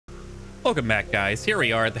Welcome back, guys. Here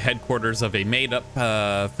we are at the headquarters of a made-up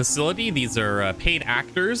facility. These are paid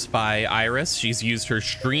actors by Iris. She's used her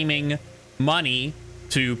streaming money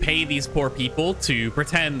to pay these poor people to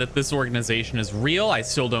pretend that this organization is real. I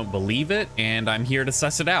still don't believe it, and I'm here to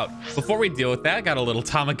suss it out. Before we deal with that, I got a little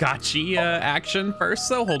Tamagotchi action first,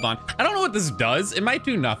 so hold on. I don't know what this does. It might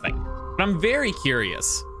do nothing, but I'm very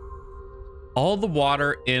curious. All the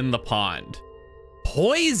water in the pond.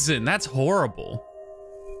 Poison, that's horrible.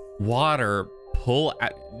 Water,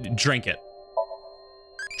 drink it.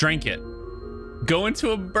 Drink it. Go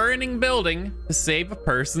into a burning building to save a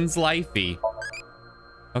person's lifey.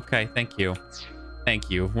 Okay, thank you.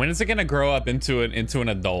 Thank you. When is it gonna grow up into an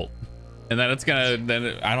adult? And then it's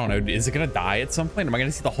gonna, I don't know, is it gonna die at some point? Am I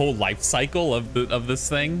gonna see the whole life cycle of this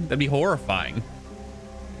thing? That'd be horrifying.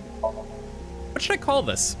 What should I call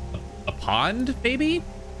this? A pond, maybe?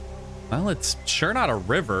 Well, it's sure not a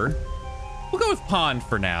river. We'll go with pond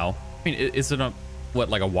for now. I mean, is it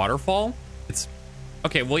like a waterfall? It's,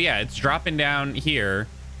 okay, well, yeah, it's dropping down here.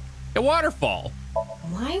 A waterfall.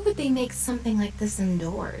 Why would they make something like this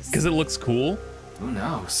indoors? Because it looks cool. Who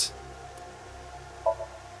knows?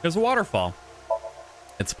 There's a waterfall.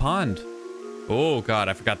 It's a pond. Oh, God,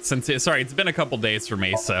 I forgot. Sorry, it's been a couple days for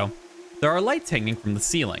me, so. There are lights hanging from the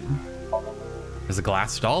ceiling. There's a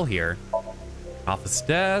glass doll here. Office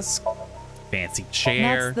desk. Fancy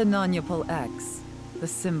chair. That's the nonupal X, the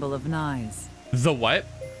symbol of Nyes. The what?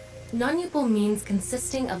 Nonupal means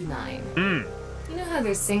consisting of 9. You know how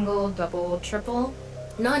there's single, double, triple?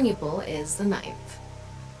 Nonupal is the 9th.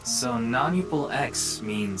 So nonupal X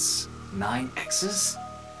means 9 X's?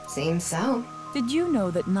 Seems so. Did you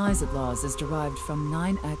know that Nyes is derived from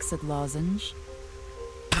 9-exed lozenge?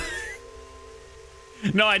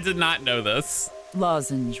 No, I did not know this.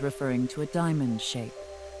 Lozenge referring to a diamond shape.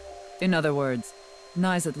 In other words,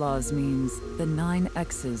 Nyes means the 9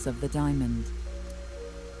 X's of the diamond.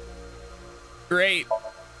 Great.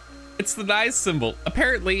 It's the Nyes symbol.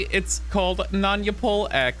 Apparently, it's called nonupal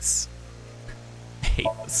X. I hate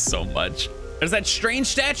this so much. There's that strange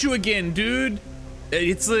statue again, dude.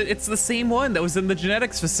 It's the same one that was in the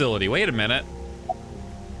genetics facility. Wait a minute.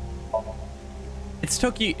 It's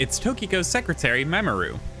Tokiko's secretary,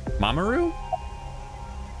 Mamoru. Mamoru?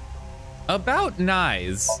 About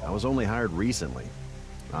Nyes. I was only hired recently.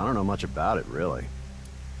 I don't know much about it, really.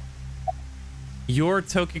 You're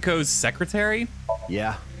Tokiko's secretary?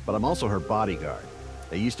 Yeah, but I'm also her bodyguard.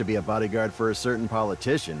 I used to be a bodyguard for a certain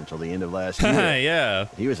politician until the end of last year. Yeah.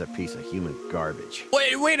 He was a piece of human garbage.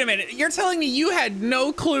 Wait a minute. You're telling me you had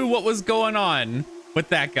no clue what was going on with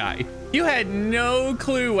that guy? You had no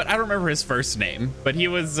clue what, I don't remember his first name, but he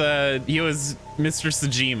was Mr.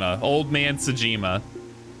 Sejima, old man Sejima,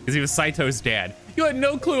 because he was Saito's dad. You had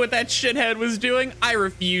no clue what that shithead was doing? I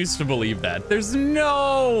refuse to believe that. There's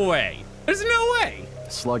no way. There's no way.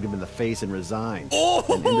 Slugged him in the face and resigned. Oh!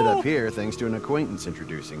 And ended up here thanks to an acquaintance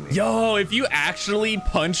introducing me. Yo, if you actually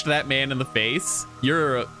punched that man in the face,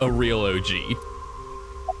 you're a real OG.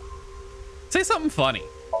 Say something funny.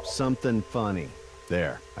 Something funny.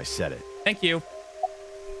 There, I said it. Thank you.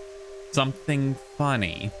 Something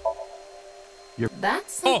funny.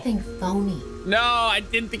 That's something phony. No, I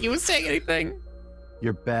didn't think he was saying anything.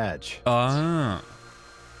 Your badge. Ah.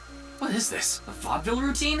 What is this? A vaudeville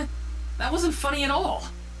routine? That wasn't funny at all.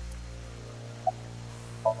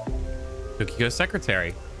 Tokiko's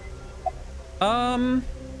secretary.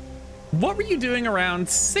 What were you doing around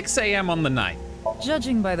 6 a.m. on the 9th?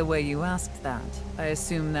 Judging by the way you asked that, I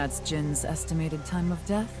assume that's Jin's estimated time of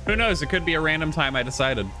death? Who knows? It could be a random time I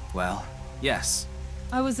decided. Well, yes.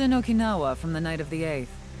 I was in Okinawa from the night of the 8th.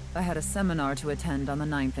 I had a seminar to attend on the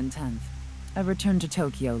 9th and 10th. I returned to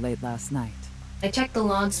Tokyo late last night. I checked the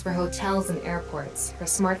logs for hotels and airports, for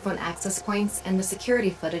smartphone access points, and the security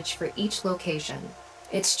footage for each location.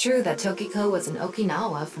 It's true that Tokiko was in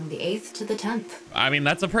Okinawa from the 8th to the 10th. I mean,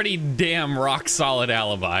 that's a pretty damn rock-solid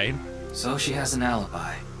alibi. So she has an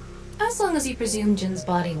alibi. As long as you presume Jin's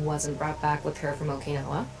body wasn't brought back with her from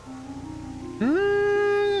Okinawa.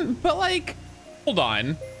 But like, hold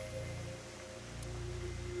on.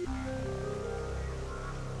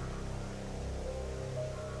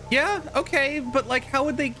 Yeah, okay, but like, how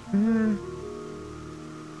would they?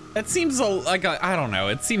 That seems like I don't know.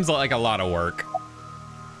 It seems like a lot of work.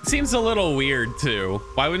 It seems a little weird too.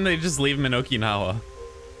 Why wouldn't they just leave him in Okinawa?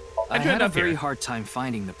 I had a very hard time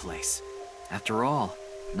finding the place. After all,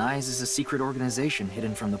 Nyes is a secret organization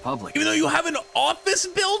hidden from the public. Even though you have an office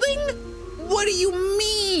building? What do you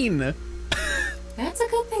mean? That's a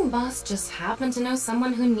good thing Boss just happened to know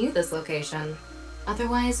someone who knew this location.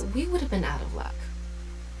 Otherwise, we would have been out of luck.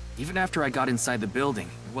 Even after I got inside the building,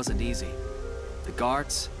 it wasn't easy. The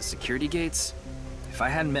guards, the security gates. If I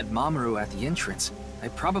hadn't met Mamoru at the entrance, I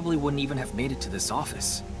probably wouldn't even have made it to this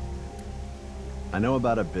office. I know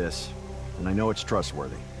about Abyss, and I know it's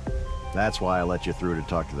trustworthy. That's why I let you through to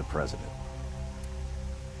talk to the president.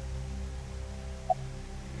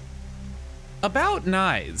 About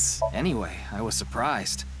Nyes. Anyway, I was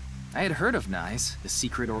surprised. I had heard of Nyes, the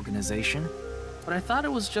secret organization, but I thought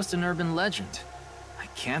it was just an urban legend. I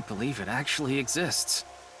can't believe it actually exists.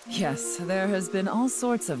 Yes, there has been all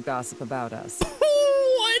sorts of gossip about us.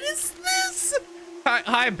 What is this?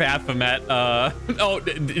 Hi, Baphomet.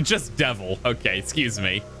 Just devil. Okay, excuse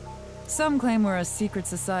me. Some claim we're a secret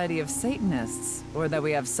society of Satanists, or that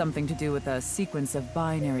we have something to do with a sequence of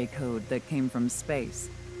binary code that came from space.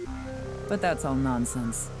 But that's all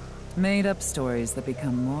nonsense. Made-up stories that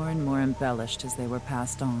become more and more embellished as they were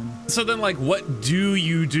passed on. So then, like, what do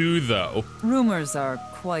you do, though? Rumors are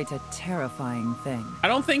quite a terrifying thing. I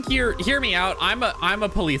don't think you're... Hear me out. I'm a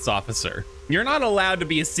police officer. You're not allowed to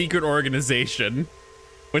be a secret organization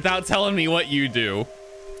without telling me what you do.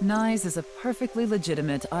 Nyes is a perfectly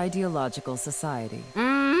legitimate ideological society.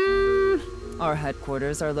 Our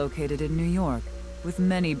headquarters are located in New York, with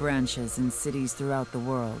many branches in cities throughout the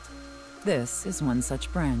world. This is one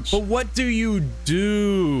such branch. But what do you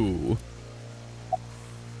do?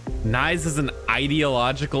 Nyes is an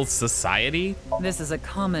ideological society? This is a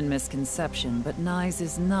common misconception, but Nyes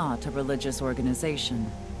is not a religious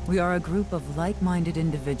organization. We are a group of like-minded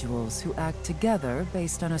individuals who act together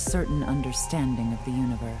based on a certain understanding of the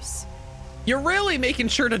universe. You're really making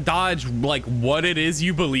sure to dodge, like, what it is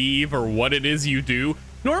you believe or what it is you do.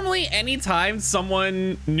 Normally, anytime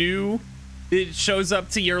someone new it shows up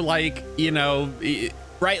to your, like, you know,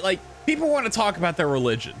 right? Like, people want to talk about their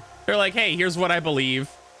religion. They're like, hey, here's what I believe.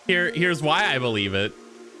 Here's why I believe it.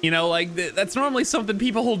 You know, like, that's normally something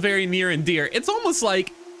people hold very near and dear. It's almost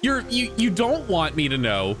like you don't want me to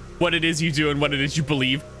know what it is you do and what it is you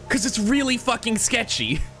believe, because it's really fucking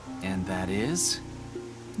sketchy. And that is?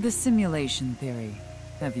 The simulation theory.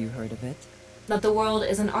 Have you heard of it? That the world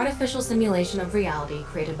is an artificial simulation of reality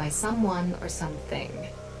created by someone or something.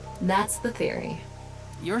 That's the theory.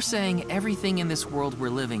 You're saying everything in this world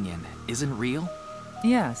we're living in isn't real?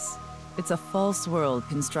 Yes. It's a false world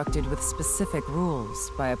constructed with specific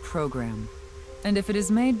rules by a program. And if it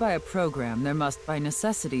is made by a program, there must by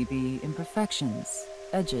necessity be imperfections,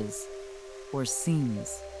 edges, or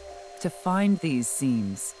seams. To find these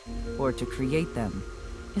seams, or to create them,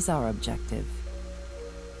 is our objective.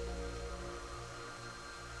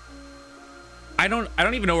 I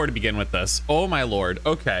don't even know where to begin with this. Oh my lord.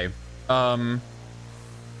 Okay. I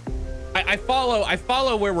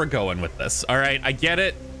follow where we're going with this. All right, I get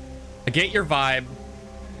it. I get your vibe.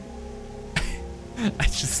 I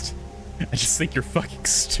just think you're fucking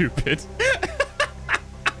stupid.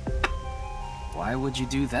 Why would you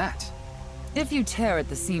do that? If you tear at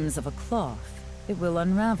the seams of a cloth, it will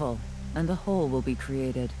unravel, and a hole will be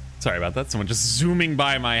created. Sorry about that. Someone just zooming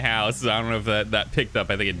by my house. I don't know if that picked up.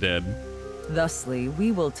 I think it did. Thusly,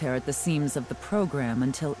 we will tear at the seams of the program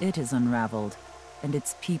until it is unraveled, and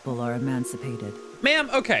its people are emancipated. Ma'am,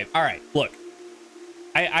 okay, all right, look.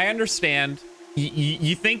 I understand.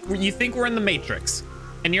 You think we're in the Matrix,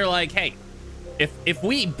 and you're like, hey, if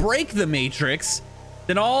we break the Matrix,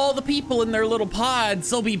 then all the people in their little pods,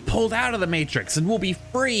 they'll be pulled out of the Matrix, and we'll be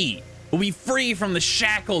free. We'll be free from the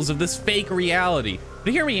shackles of this fake reality.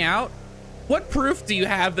 But hear me out. What proof do you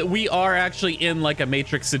have that we are actually in like a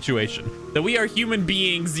Matrix situation? That we are human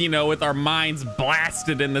beings, you know, with our minds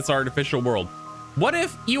blasted in this artificial world? What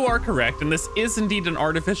if you are correct and this is indeed an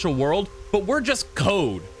artificial world, but we're just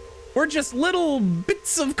code? We're just little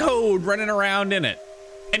bits of code running around in it.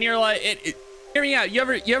 And you're like, hear me out. You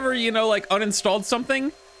ever, you know, like uninstalled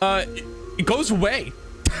something? It goes away.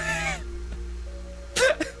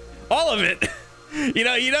 All of it. You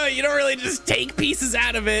don't really just take pieces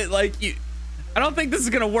out of it. Like I don't think this is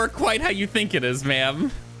gonna work quite how you think it is, ma'am.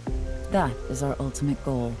 That is our ultimate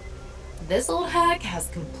goal. This old hack has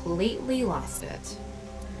completely lost it.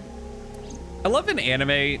 I love in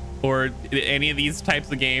anime or any of these types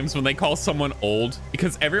of games when they call someone old,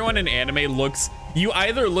 because everyone in anime you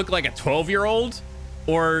either look like a 12-year-old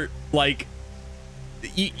or like,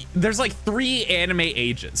 there's like 3 anime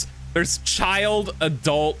ages. There's child,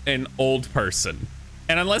 adult, and old person.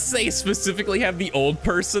 And unless they specifically have the old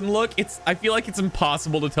person look, I feel like it's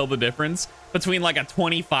impossible to tell the difference between like a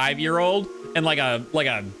 25-year-old and like a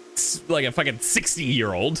fucking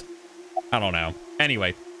 60-year-old. I don't know.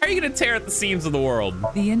 Anyway, how are you gonna tear at the seams of the world?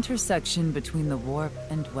 The intersection between the warp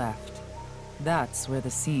and weft. That's where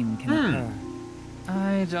the seam can occur.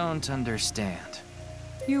 I don't understand.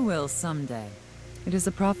 You will someday. It is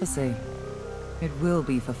a prophecy. It will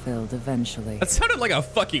be fulfilled eventually. That sounded like a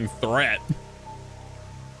fucking threat.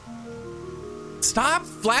 Stop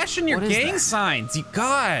flashing your gang signs, you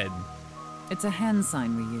god. It's a hand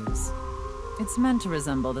sign we use. It's meant to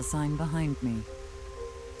resemble the sign behind me.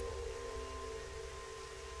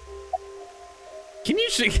 Can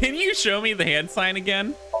you show me the hand sign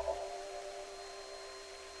again?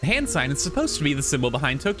 The hand sign is supposed to be the symbol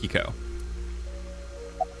behind Tokiko.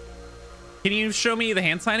 Can you show me the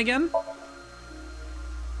hand sign again?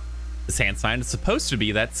 This hand sign is supposed to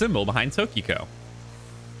be that symbol behind Tokiko.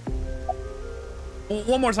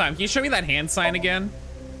 One more time, can you show me that hand sign again?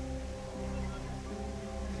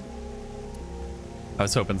 I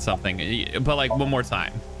was hoping something, but like one more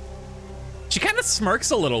time. She kind of smirks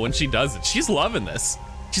a little when she does it. She's loving this.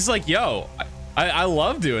 She's like, yo, I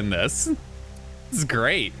love doing this. This is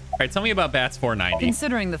great. All right, tell me about Bats 490.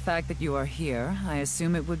 Considering the fact that you are here, I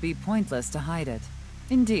assume it would be pointless to hide it.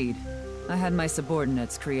 Indeed, I had my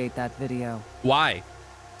subordinates create that video. Why?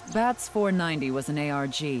 Bats 490 was an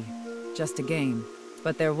ARG, just a game.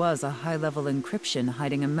 But there was a high-level encryption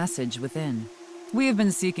hiding a message within. We have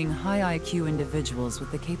been seeking high IQ individuals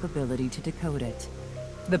with the capability to decode it.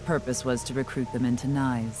 The purpose was to recruit them into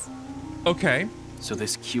NICE. Okay. So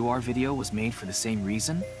this QR video was made for the same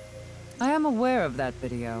reason? I am aware of that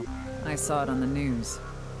video. I saw it on the news.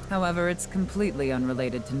 However, it's completely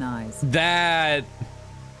unrelated to NICE. That...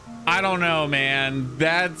 I don't know, man.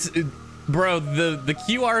 That's... Bro, the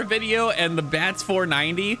QR video and the Bats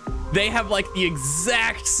 490, they have like the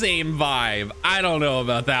exact same vibe. I don't know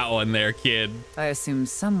about that one there, kid. I assume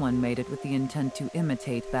someone made it with the intent to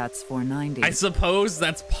imitate Bats 490. I suppose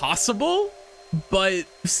that's possible, but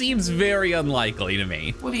seems very unlikely to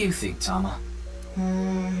me. What do you think, Tama?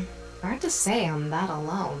 Hard to say on that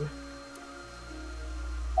alone.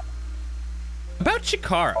 About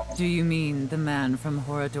Chikara. Do you mean the man from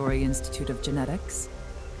Horodori Institute of Genetics?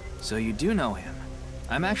 So you do know him.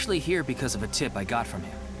 I'm actually here because of a tip I got from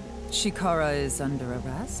him. Chikara is under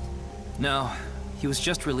arrest? No, he was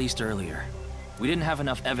just released earlier. We didn't have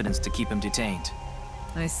enough evidence to keep him detained.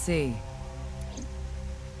 I see.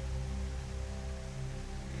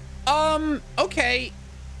 Okay.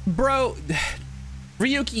 Bro,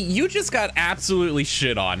 Ryuki, you just got absolutely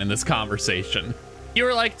shit on in this conversation. You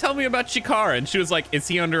were like, tell me about Chikara, and she was like, is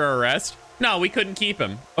he under arrest? No, we couldn't keep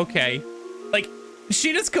him. Okay. Like,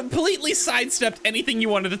 she just completely sidestepped anything you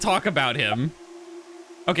wanted to talk about him.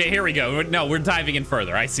 Okay, here we go. No, we're diving in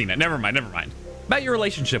further. I seen it. Never mind, never mind. About your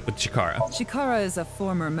relationship with Chikara. Chikara is a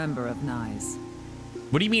former member of NICE.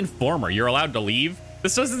 What do you mean former? You're allowed to leave?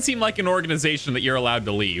 This doesn't seem like an organization that you're allowed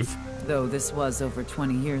to leave. Though this was over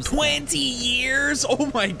 20 years ago. 20 years? Oh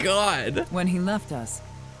my god. When he left us,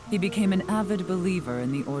 he became an avid believer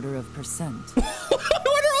in the Order of Percent. What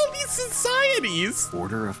are all these societies?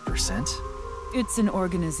 Order of Percent? It's an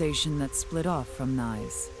organization that split off from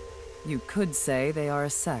NICE. You could say they are a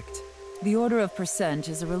sect. The Order of Percent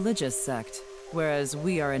is a religious sect, whereas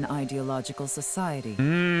we are an ideological society.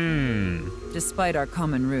 Despite our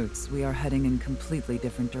common roots, we are heading in completely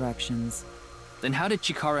different directions. Then how did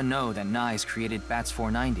Chikara know that NICE created Bats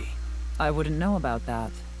 490? I wouldn't know about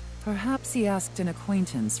that. Perhaps he asked an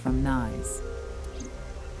acquaintance from NICE.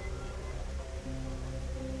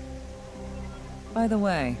 By the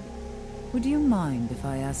way, would you mind if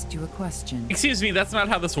I asked you a question? Excuse me, that's not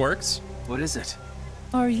how this works. What is it?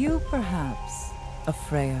 Are you perhaps a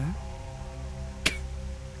Freyr?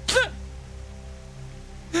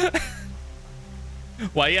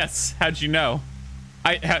 Why, yes. How'd you know?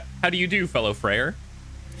 How do you do, fellow Freyr?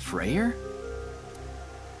 Freyr?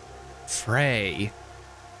 Frey.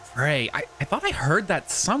 I thought I heard that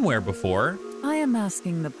somewhere before. I am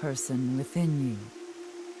asking the person within you.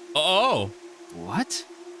 Oh. What?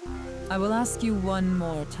 I will ask you one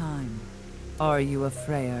more time. Are you a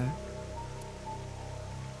Freyr?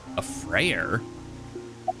 A Freyr?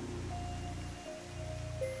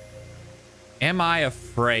 Am I a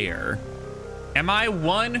Freyr? Am I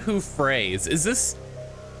one who frays? Is this...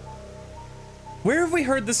 Where have we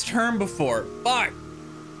heard this term before? Fuck.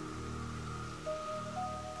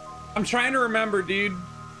 I'm trying to remember, dude.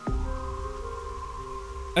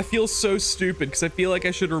 I feel so stupid because I feel like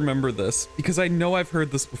I should remember this because I know I've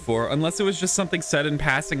heard this before, unless it was just something said in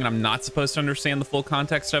passing and I'm not supposed to understand the full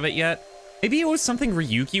context of it yet. Maybe it was something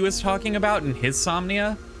Ryuki was talking about in his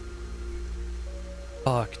Somnia.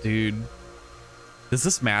 Fuck, dude. Does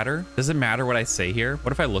this matter? Does it matter what I say here?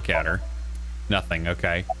 What if I look at her? Nothing,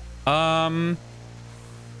 okay.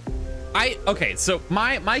 Okay, so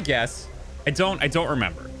my guess, I don't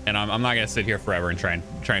remember, and I'm not gonna sit here forever and try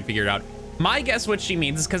and figure it out. My guess what she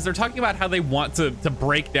means is because they're talking about how they want to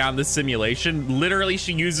break down the simulation. Literally,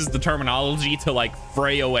 she uses the terminology to like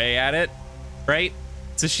fray away at it, right?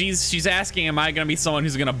 So she's asking, am I gonna be someone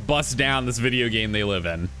who's gonna bust down this video game they live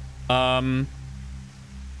in?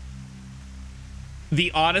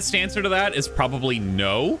 The honest answer to that is probably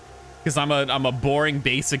no, because I'm a boring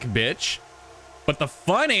basic bitch. But the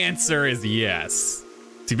fun answer is yes.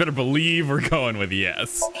 So you better believe we're going with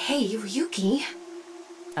yes. Hey, Yuki.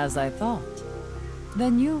 As I thought.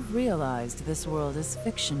 Then you've realized this world is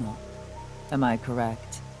fictional. Am I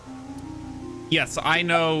correct? Yes, I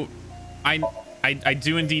know. I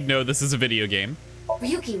do indeed know this is a video game.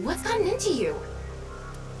 Ryuki, what's gotten into you?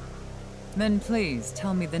 Then please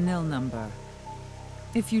tell me the nil number.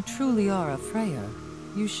 If you truly are a Freya,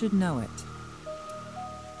 you should know it.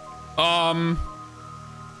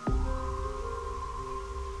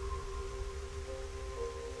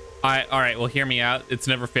 All right, well, hear me out. It's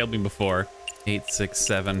never failed me before.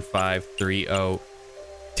 867530.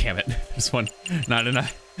 Damn it. This one, not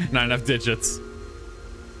enough digits.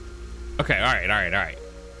 Okay, all right.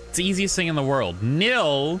 It's the easiest thing in the world.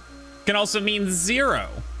 Nil can also mean 0.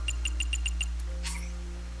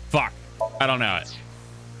 Fuck, I don't know it.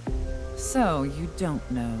 So, you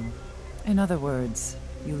don't know. In other words,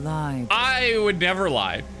 you lied. I would never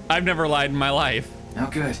lie. I've never lied in my life.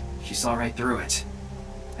 Oh good, she saw right through it.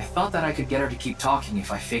 I thought that I could get her to keep talking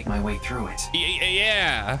if I faked my way through it.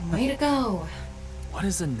 Yeah. Way to go. What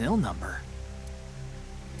is a nil number?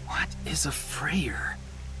 What is a Freyer?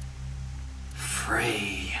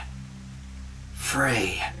 Frey.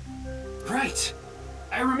 Right.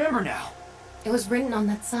 I remember now. It was written on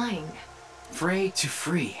that sign. Frey to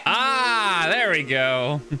free. Ah, there we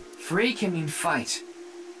go. Frey can mean fight,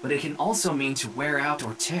 but it can also mean to wear out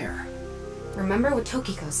or tear. Remember what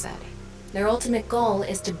Tokiko said. Their ultimate goal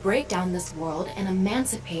is to break down this world and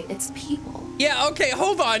emancipate its people. Yeah, okay,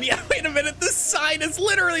 hold on. Yeah, wait a minute. This sign is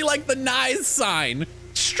literally like the Nye's sign.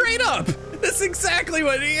 Straight up. That's exactly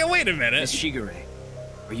what. Yeah, wait a minute. Miss Shigure,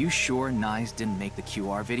 are you sure Nyes didn't make the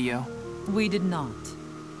QR video? We did not.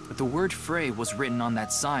 But the word Frey was written on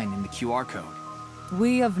that sign in the QR code.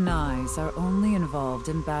 We of Nyes are only involved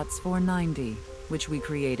in BATS 490, which we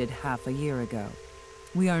created half a year ago.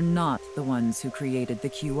 We are not the ones who created the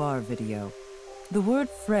QR video. The word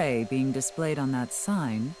Frey being displayed on that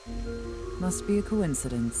sign must be a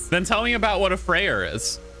coincidence. Then tell me about what a Freyer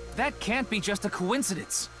is. That can't be just a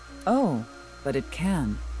coincidence. Oh, but it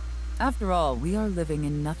can. After all, we are living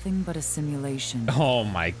in nothing but a simulation. Oh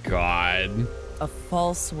my god. A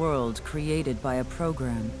false world created by a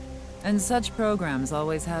program. And such programs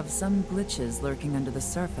always have some glitches lurking under the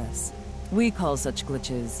surface. We call such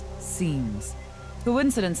glitches seams.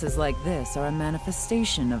 Coincidences like this are a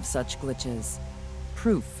manifestation of such glitches.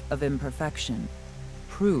 Proof of imperfection.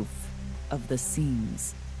 Proof of the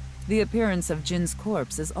seams. The appearance of Jin's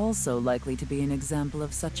corpse is also likely to be an example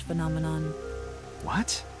of such phenomenon.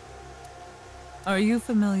 What? Are you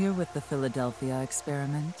familiar with the Philadelphia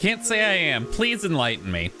experiment? Can't say I am. Please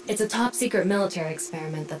enlighten me. It's a top-secret military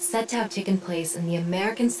experiment that's said to have taken place in the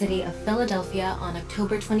American city of Philadelphia on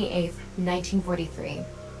October 28, 1943.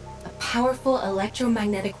 A powerful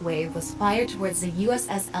electromagnetic wave was fired towards the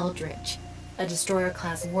USS Eldridge, a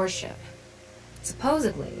destroyer-class warship.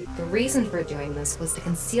 Supposedly, the reason for doing this was to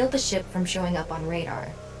conceal the ship from showing up on radar.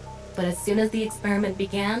 But as soon as the experiment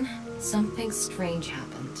began, something strange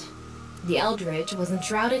happened. The Eldridge was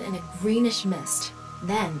enshrouded in a greenish mist,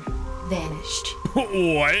 then vanished.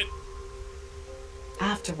 What?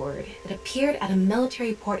 Afterward, it appeared at a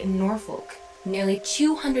military port in Norfolk, nearly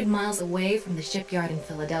 200 miles away from the shipyard in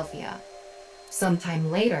Philadelphia.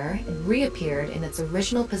 Sometime later, it reappeared in its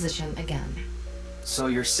original position again. So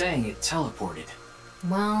you're saying it teleported?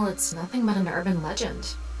 Well, it's nothing but an urban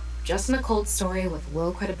legend. Just an occult story with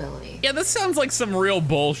low credibility. Yeah, this sounds like some real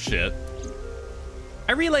bullshit.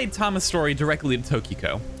 I relayed Thomas' story directly to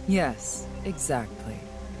Tokiko. Yes, exactly.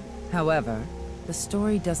 However, the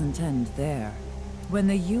story doesn't end there. When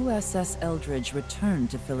the USS Eldridge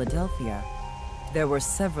returned to Philadelphia, there were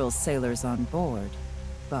several sailors on board,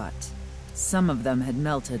 but some of them had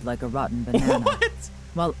melted like a rotten banana. What?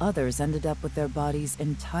 While others ended up with their bodies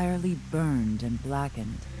entirely burned and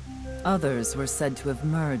blackened. Others were said to have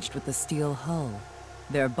merged with the steel hull,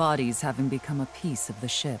 their bodies having become a piece of the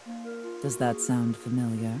ship. Does that sound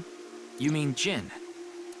familiar? You mean Jin?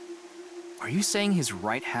 Are you saying his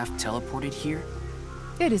right half teleported here?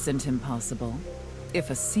 It isn't impossible. If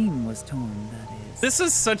a seam was torn, that is. This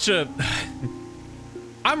is such a...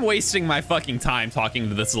 I'm wasting my fucking time talking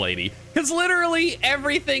to this lady, because literally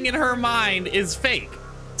everything in her mind is fake.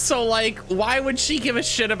 So like, why would she give a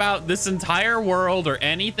shit about this entire world or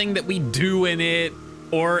anything that we do in it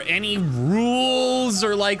or any rules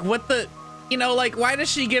or like what the, you know, like why does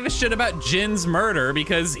she give a shit about Jin's murder?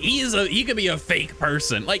 Because he could be a fake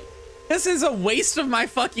person. Like, this is a waste of my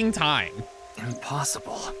fucking time.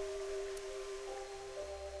 Impossible.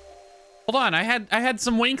 Hold on, I had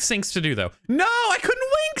some wink syncs to do though. No, I couldn't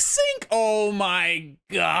wink sync. Oh my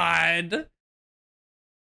God.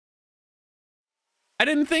 I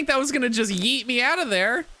didn't think that was gonna just yeet me out of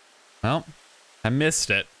there. Well, I missed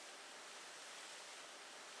it.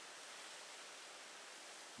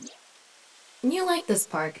 You like this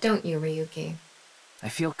park, don't you, Ryuki? I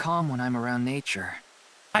feel calm when I'm around nature.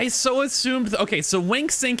 I so assumed, okay, so wink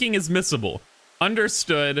syncing is missable.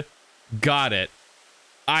 Understood, got it.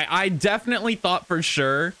 I definitely thought for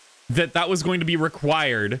sure that that was going to be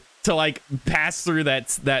required to like pass through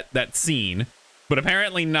that scene, but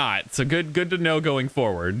apparently not. So good to know going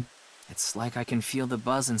forward. It's like I can feel the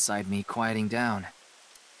buzz inside me quieting down.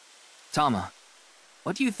 Tama,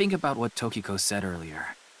 what do you think about what Tokiko said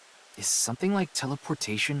earlier? Is something like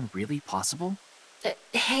teleportation really possible?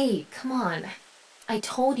 Hey, come on. I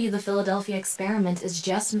told you the Philadelphia experiment is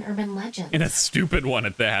just an urban legend. And a stupid one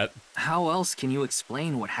at that. How else can you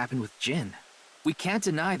explain what happened with Jin? We can't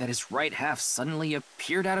deny that his right half suddenly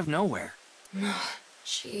appeared out of nowhere.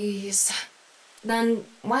 Jeez. Then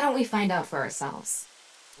why don't we find out for ourselves?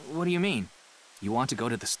 What do you mean? You want to go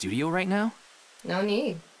to the studio right now? No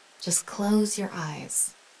need. Just close your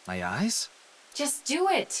eyes. My eyes? Just do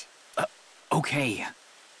it. Okay.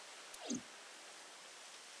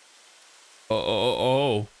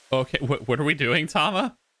 Oh, okay. What are we doing,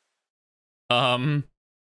 Tama? Oh,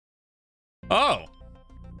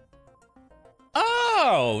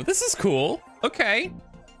 this is cool. Okay.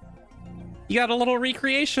 You got a little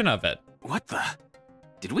recreation of it. What the?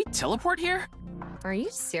 Did we teleport here? Are you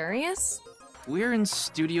serious? We're in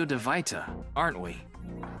Studio Devita, aren't we?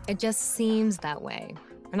 It just seems that way.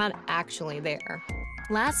 We're not actually there.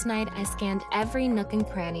 Last night, I scanned every nook and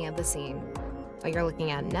cranny of the scene. What you're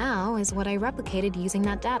looking at now is what I replicated using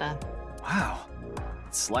that data. Wow.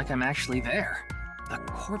 It's like I'm actually there. The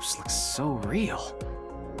corpse looks so real.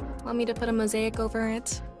 Want me to put a mosaic over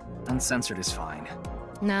it? Uncensored is fine.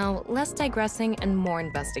 Now, less digressing and more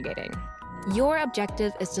investigating. Your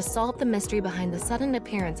objective is to solve the mystery behind the sudden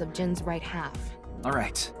appearance of Jin's right half. All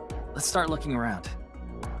right, let's start looking around.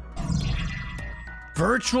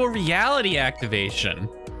 Virtual reality activation.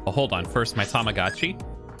 Oh, hold on. First, my Tamagotchi.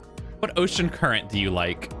 What ocean current do you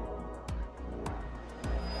like?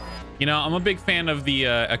 You know, I'm a big fan of the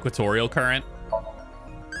equatorial current.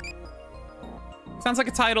 Sounds like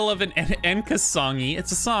a title of an Enka songy.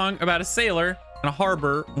 It's a song about a sailor and a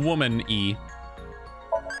harbor woman-y.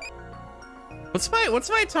 What's my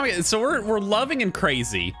Tamagotchi? So we're loving and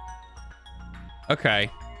crazy. Okay.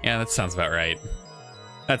 Yeah, that sounds about right.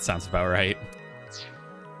 That sounds about right.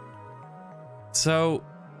 So,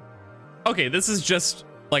 okay, this is just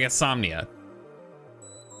like a Somnia.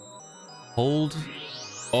 Hold.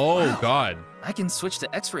 Oh, wow. God. I can switch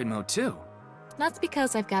to X-ray mode too. That's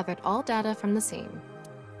because I've gathered all data from the scene.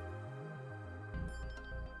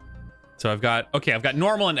 So I've got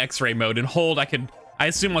normal and X-ray mode, and hold, I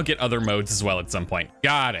assume I'll get other modes as well at some point.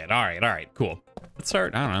 Got it. All right, cool. Let's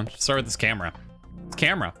start, I don't know, start with this camera. This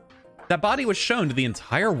camera. That body was shown to the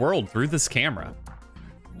entire world through this camera.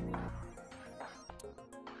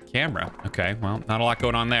 Camera. Okay, well, not a lot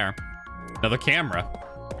going on there. Another camera.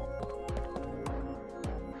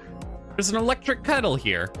 There's an electric kettle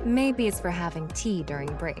here. Maybe it's for having tea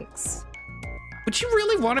during breaks. Would you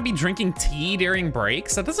really want to be drinking tea during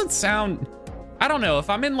breaks? That doesn't sound... I don't know, if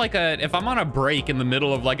I'm on a break in the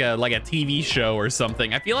middle of like a TV show or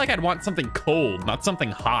something, I feel like I'd want something cold, not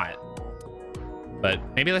something hot. But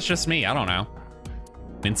maybe that's just me, I don't know.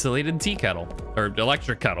 Insulated tea kettle, or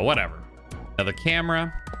electric kettle, whatever. Another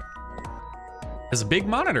camera. There's a big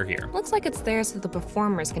monitor here. Looks like it's there so the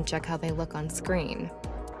performers can check how they look on screen.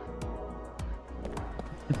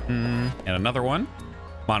 And another one.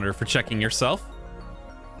 Monitor for checking yourself.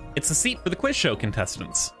 It's a seat for the quiz show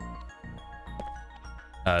contestants.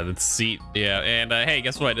 The seat, yeah, and hey,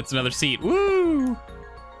 guess what? It's another seat. Woo!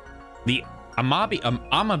 The Amabi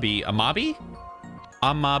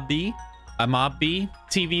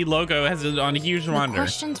TV logo has it on a huge monitor. The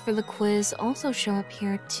questions for the quiz also show up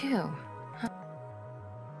here too.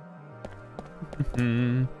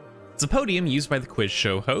 It's a podium used by the quiz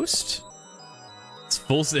show host. It's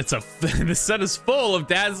full. The set is full of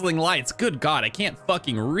dazzling lights. Good God, I can't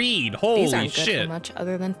fucking read. Holy These aren't shit! Good for much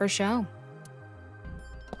other than for show.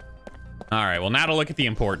 All right, well now to look at the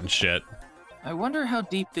important shit. I wonder how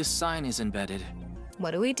deep this sign is embedded.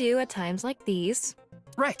 what do we do at times like these?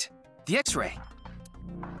 Right, the X-ray.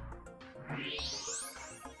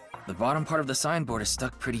 The bottom part of the signboard is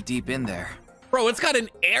stuck pretty deep in there. Bro, it's got an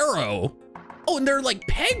arrow. Oh, and there are like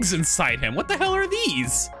pegs inside him. What the hell are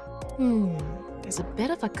these? There's a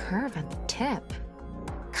bit of a curve at the tip.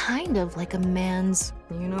 Kind of like a man's,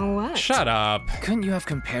 you know what? Shut up. Couldn't you have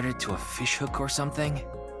compared it to a fishhook or something?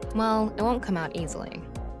 Well, it won't come out easily.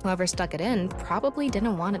 Whoever stuck it in probably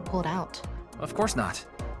didn't want it pulled out. Of course not.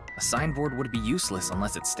 A signboard would be useless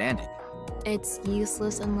unless it's standing. It's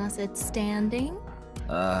useless unless it's standing?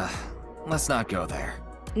 Let's not go there.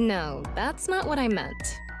 No, that's not what I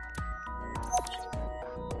meant.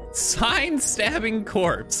 Sign stabbing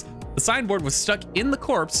corpse. The signboard was stuck in the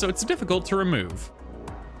corpse, so it's difficult to remove.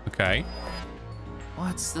 Okay.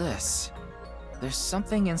 What's this? There's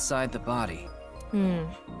something inside the body.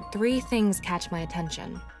 3 things catch my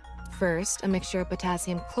attention. First, a mixture of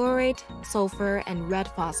potassium chlorate, sulfur, and red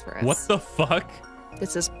phosphorus. What the fuck?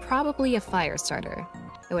 This is probably a fire starter.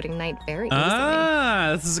 It would ignite very easily.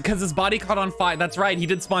 Ah, this is because his body caught on fire. That's right, he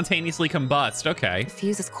did spontaneously combust. Okay. The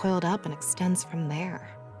fuse is coiled up and extends from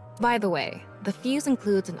there. By the way, the fuse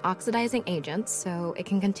includes an oxidizing agent, so it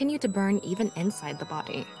can continue to burn even inside the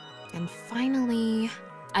body. And finally,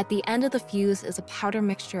 at the end of the fuse is a powder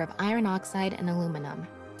mixture of iron oxide and aluminum.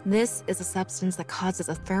 This is a substance that causes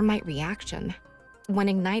a thermite reaction. When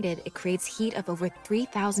ignited, it creates heat of over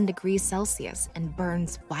 3,000 degrees Celsius and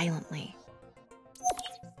burns violently.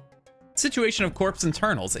 Situation of corpse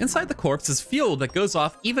internals. Inside the corpse is fuel that goes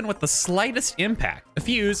off even with the slightest impact. A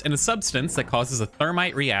fuse and a substance that causes a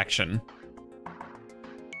thermite reaction.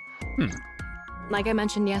 Like I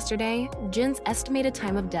mentioned yesterday, Jin's estimated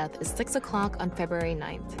time of death is 6 o'clock on February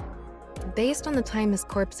 9th. Based on the time his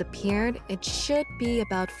corpse appeared, it should be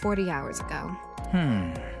about 40 hours ago.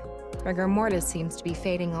 Rigor mortis seems to be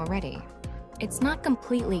fading already. It's not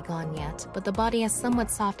completely gone yet, but the body has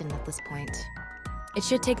somewhat softened at this point. It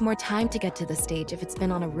should take more time to get to this stage if it's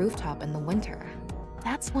been on a rooftop in the winter.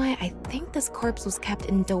 That's why I think this corpse was kept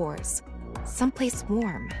indoors, someplace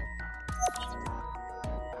warm.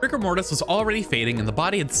 Rigor mortis was already fading and the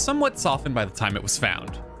body had somewhat softened by the time it was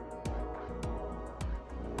found.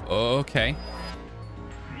 Okay.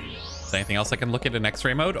 Is there anything else I can look at in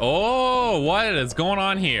X-ray mode? Oh, what is going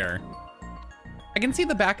on here? I can see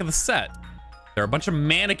the back of the set. There are a bunch of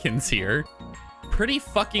mannequins here. Pretty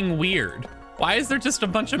fucking weird. Why is there just a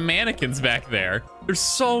bunch of mannequins back there? There's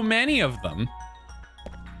so many of them.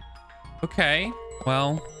 Okay,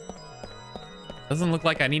 well, doesn't look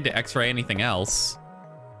like I need to X-ray anything else.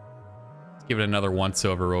 Let's give it another once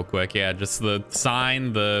over real quick. Yeah, just the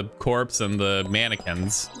sign, the corpse, and the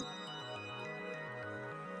mannequins.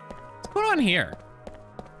 What's going on here?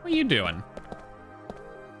 What are you doing?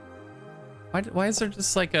 Why is there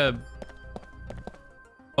just like a...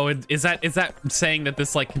 Oh, is that saying that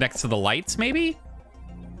this like connects to the lights, maybe?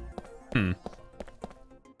 I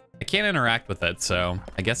can't interact with it, so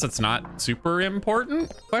I guess it's not super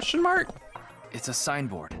important? Question mark? It's a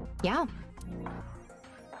signboard. Yeah.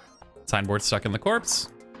 Signboard stuck in the corpse.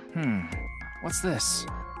 What's this?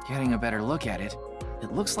 Getting a better look at it,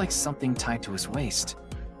 it looks like something tied to his waist.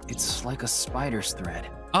 It's like a spider's thread.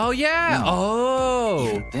 Oh yeah. No, oh.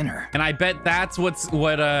 Even thinner. And I bet that's what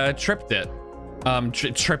tripped it.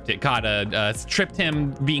 Tripped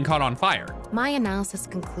him being caught on fire. My analysis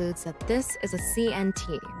concludes that this is a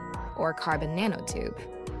CNT, or carbon nanotube.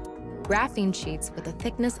 Graphene sheets with the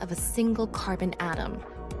thickness of a single carbon atom.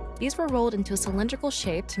 These were rolled into a cylindrical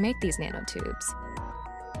shape to make these nanotubes.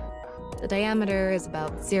 The diameter is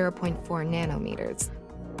about 0.4 nanometers.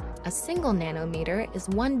 A single nanometer is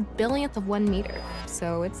 1/1000th of 1 meter,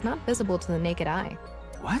 so it's not visible to the naked eye.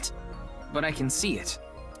 What? But I can see it.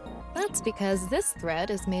 That's because this thread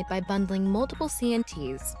is made by bundling multiple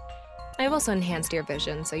CNTs. I've also enhanced your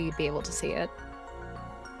vision so you'd be able to see it.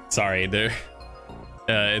 Sorry,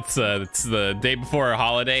 it's the day before a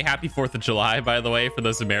holiday. Happy 4th of July, by the way, for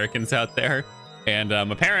those Americans out there. And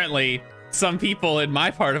apparently, some people in my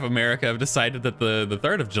part of America have decided that the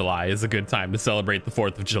 3rd of July is a good time to celebrate the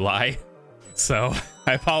 4th of July. So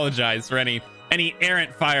I apologize for any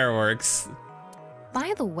errant fireworks.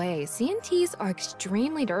 By the way, CNTs are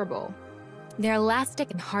extremely durable. They're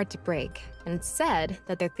elastic and hard to break, and it's said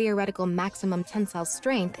that their theoretical maximum tensile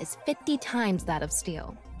strength is 50 times that of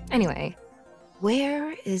steel. Anyway,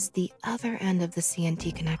 where is the other end of the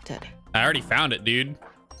CNT connected? I already found it, dude.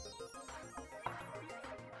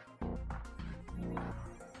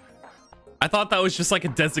 I thought that was just like a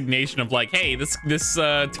designation of like, hey, this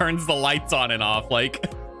turns the lights on and off, like.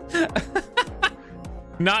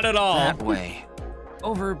 Not at all. That way.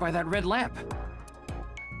 Over by that red lamp.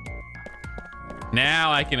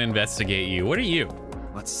 Now I can investigate you. What are you?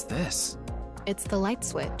 What's this? It's the light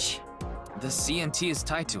switch. The CNT is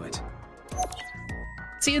tied to it.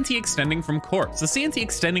 CNT extending from corpse. The CNT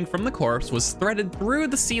extending from the corpse was threaded through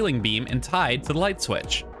the ceiling beam and tied to the light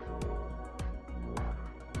switch.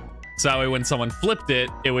 So that way when someone flipped it,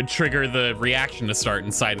 it would trigger the reaction to start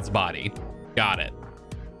inside its body. Got it.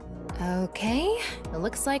 Okay, it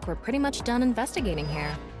looks like we're pretty much done investigating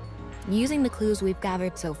here. Using the clues we've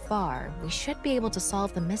gathered so far, we should be able to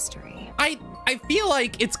solve the mystery. I feel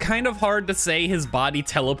like it's kind of hard to say his body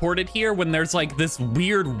teleported here when there's like this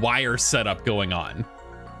weird wire setup going on.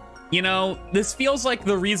 You know, this feels like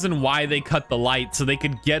the reason why they cut the light so they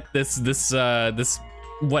could get this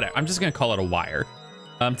whatever. I'm just gonna call it a wire,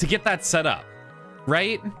 to get that set up,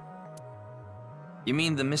 right? You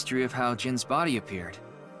mean the mystery of how Jin's body appeared?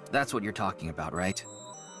 That's what you're talking about, right?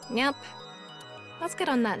 Yep. Let's get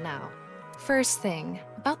on that now. First thing,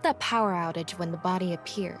 about that power outage when the body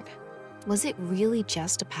appeared. Was it really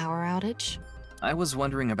just a power outage? I was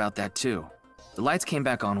wondering about that too. The lights came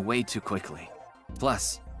back on way too quickly.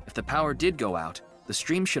 Plus, if the power did go out, the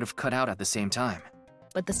stream should have cut out at the same time.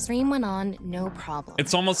 But the stream went on, no problem.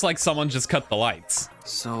 It's almost like someone just cut the lights.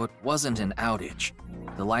 So it wasn't an outage.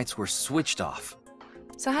 The lights were switched off.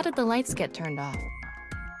 So how did the lights get turned off?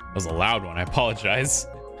 That was a loud one, I apologize.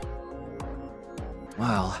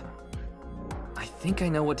 Well, I think I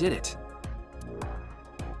know what did it.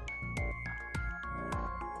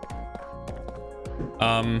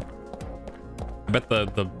 I bet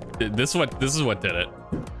this is what did it.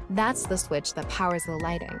 That's the switch that powers the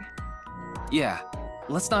lighting. Yeah,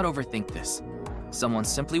 let's not overthink this. Someone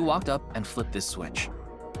simply walked up and flipped this switch.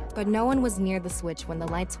 But no one was near the switch when the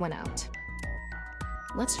lights went out.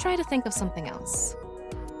 Let's try to think of something else.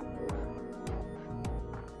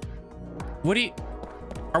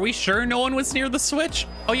 Are we sure no one was near the switch?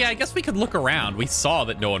 Oh yeah, I guess we could look around. We saw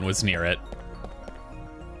that no one was near it.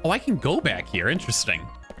 Oh, I can go back here. Interesting.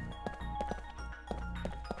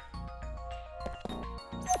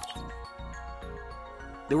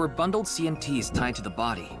 There were bundled CNTs tied to the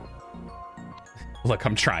body. Look,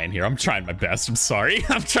 I'm trying here. I'm trying my best. I'm sorry.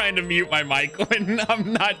 I'm trying to mute my mic when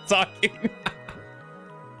I'm not talking.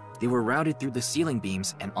 They were routed through the ceiling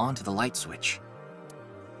beams and onto the light switch.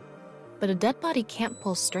 But a dead body can't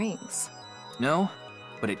pull strings. No,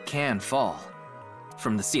 but it can fall.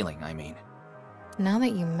 From the ceiling, I mean. Now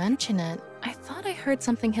that you mention it, I thought I heard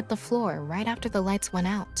something hit the floor right after the lights went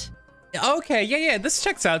out. Okay, yeah, this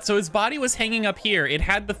checks out. So his body was hanging up here. It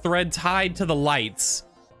had the thread tied to the lights.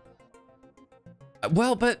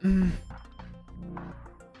 Well, but...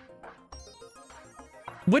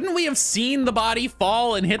 wouldn't we have seen the body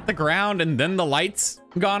fall and hit the ground and then the lights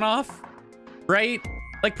gone off? Right?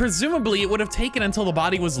 Like, presumably it would have taken until the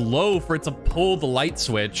body was low for it to pull the light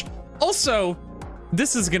switch. Also,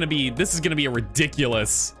 this is gonna be a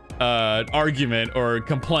ridiculous argument or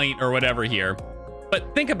complaint or whatever here.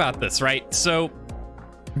 But think about this, right? So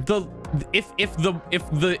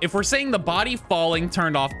if we're saying the body falling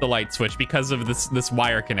turned off the light switch because of this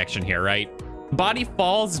wire connection here, right? Body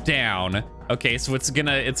falls down. Okay, so it's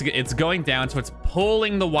going down, so it's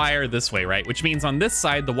pulling the wire this way, right? Which means on this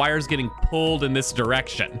side, the wire's getting pulled in this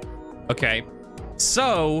direction. Okay,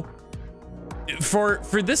 so for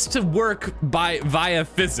this to work via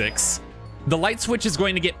physics, the light switch is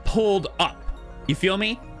going to get pulled up. You feel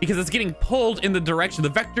me? Because it's getting pulled in the direction, the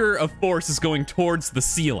vector of force is going towards the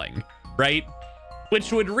ceiling, right?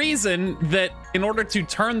 Which would reason that in order to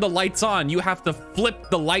turn the lights on, you have to flip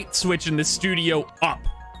the light switch in the studio up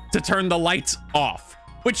to turn the lights off,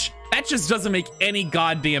 which that just doesn't make any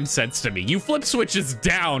goddamn sense to me. You flip switches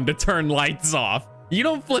down to turn lights off. You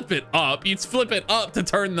don't flip it up, you flip it up to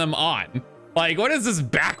turn them on. Like, what is this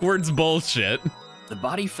backwards bullshit? The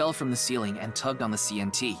body fell from the ceiling and tugged on the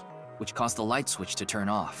CNT, which caused the light switch to turn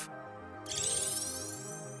off.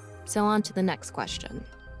 So on to the next question.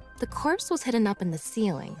 The corpse was hidden up in the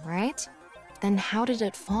ceiling, right? Then how did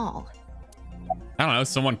it fall? I don't know,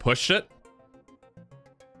 someone pushed it?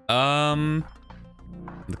 The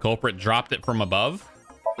culprit dropped it from above?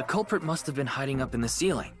 The culprit must have been hiding up in the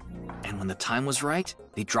ceiling. And when the time was right,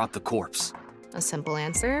 they dropped the corpse. A simple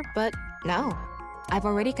answer, but no. I've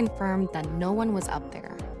already confirmed that no one was up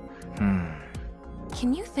there.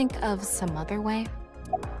 Can you think of some other way?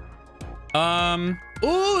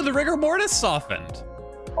 Ooh, the rigor mortis softened.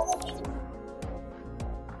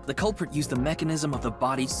 The culprit used the mechanism of the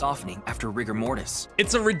body softening after rigor mortis.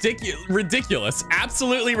 It's a ridiculous,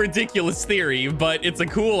 absolutely ridiculous theory, but it's a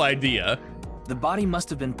cool idea. The body must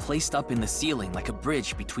have been placed up in the ceiling like a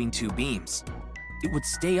bridge between two beams. It would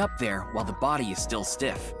stay up there while the body is still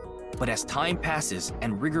stiff. But as time passes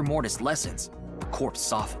and rigor mortis lessens, corpse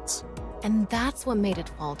softens. And that's what made it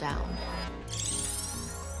fall down.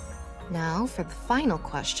 Now, for the final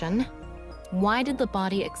question. Why did the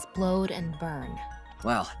body explode and burn?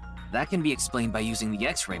 Well, that can be explained by using the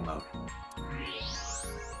X-ray mode.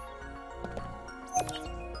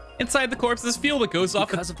 Inside the corpse's fuel that goes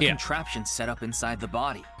off Because of the contraption set up inside the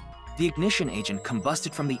body. The ignition agent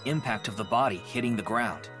combusted from the impact of the body hitting the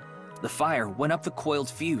ground. The fire went up the coiled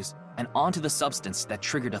fuse and onto the substance that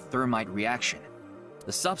triggered a thermite reaction.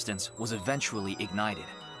 The substance was eventually ignited,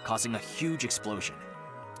 causing a huge explosion.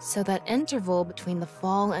 So that interval between the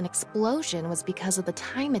fall and explosion was because of the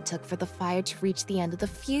time it took for the fire to reach the end of the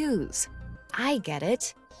fuse. I get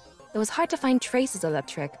it. It was hard to find traces of that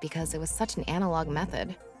trick because it was such an analog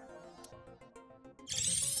method.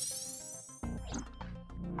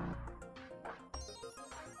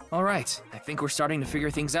 All right, I think we're starting to figure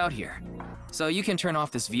things out here. So you can turn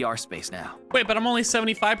off this VR space now. Wait, but I'm only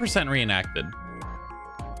 75% reenacted.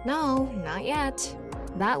 No, not yet.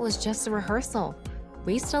 That was just a rehearsal.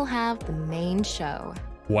 We still have the main show.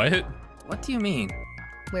 What? What do you mean?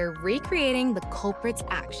 We're recreating the culprit's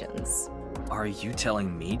actions. Are you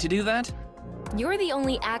telling me to do that? You're the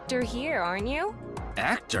only actor here, aren't you?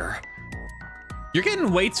 Actor? You're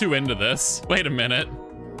getting way too into this. Wait a minute.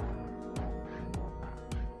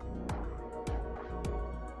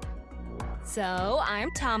 So,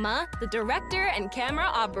 I'm Tama, the director and camera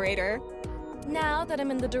operator. Now that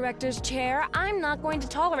I'm in the director's chair, I'm not going to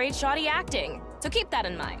tolerate shoddy acting. So keep that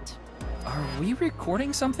in mind. Are we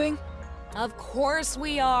recording something? Of course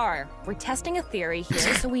we are. We're testing a theory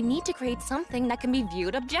here, so we need to create something that can be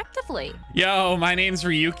viewed objectively. Yo, my name's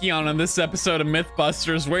Ryuki, on this episode of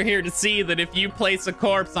Mythbusters. We're here to see that if you place a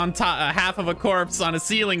corpse on top, half of a corpse on a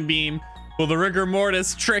ceiling beam, will the rigor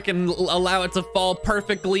mortis trick and allow it to fall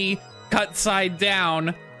perfectly cut side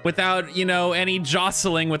down without, you know, any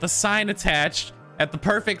jostling with a sign attached at the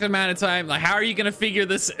perfect amount of time? Like, how are you gonna figure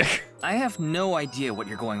this? I have no idea what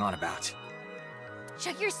you're going on about.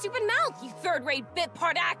 Shut your stupid mouth, you third-rate bit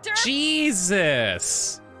part actor!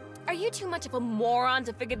 Jesus! Are you too much of a moron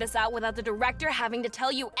to figure this out without the director having to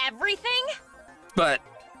tell you everything? But...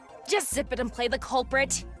 Just zip it and play the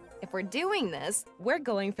culprit. If we're doing this, we're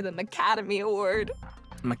going for the Macadamy Award.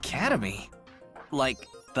 Macadamy? Like,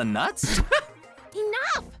 the nuts?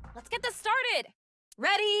 Enough! Let's get this started!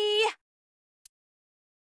 Ready?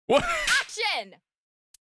 What? Action!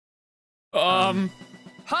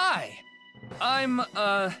 Hi! I'm,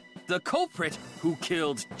 the culprit who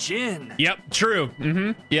killed Jin. Yep, true.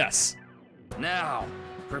 Yes. Now,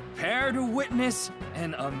 prepare to witness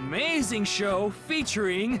an amazing show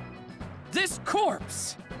featuring this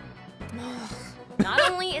corpse.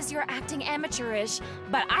 Not only is your acting amateurish,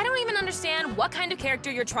 but I don't even understand what kind of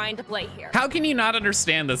character you're trying to play here. How can you not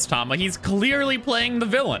understand this, Tama? He's clearly playing the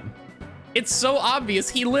villain. It's so obvious.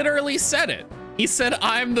 He literally said it. He said,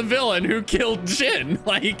 I'm the villain who killed Jin.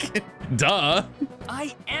 Like, duh.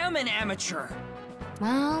 I am an amateur.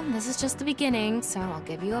 Well, this is just the beginning, so I'll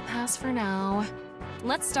give you a pass for now.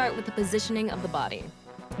 Let's start with the positioning of the body.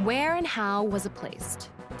 Where and how was it placed?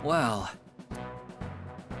 Well...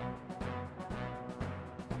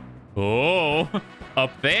 Oh,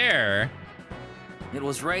 up there. It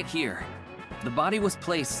was right here. The body was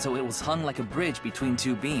placed so it was hung like a bridge between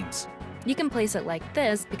two beams. You can place it like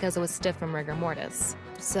this because it was stiff from rigor mortis.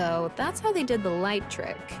 So that's how they did the light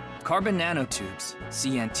trick. Carbon nanotubes,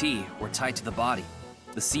 CNT, were tied to the body.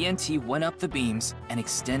 The CNT went up the beams and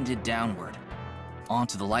extended downward,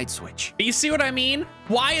 onto the light switch. You see what I mean?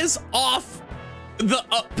 Why is off the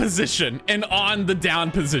up position and on the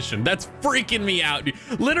down position? That's freaking me out, dude.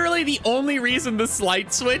 Literally the only reason this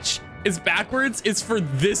light switch is backwards is for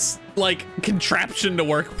this, like, contraption to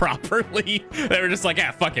work properly. They were just like,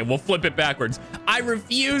 ah, fuck it, we'll flip it backwards. I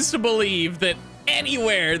refuse to believe that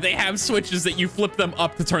anywhere they have switches that you flip them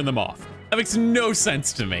up to turn them off. That makes no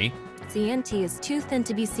sense to me. CNT is too thin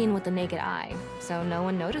to be seen with the naked eye, so no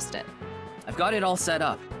one noticed it. I've got it all set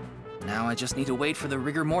up. Now I just need to wait for the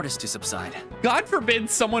rigor mortis to subside. God forbid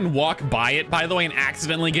someone walk by it, by the way, and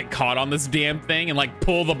accidentally get caught on this damn thing and, like,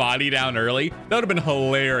 pull the body down early. That would have been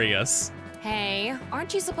hilarious. Hey,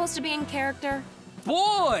 aren't you supposed to be in character?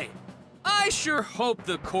 Boy! I sure hope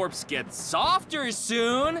the corpse gets softer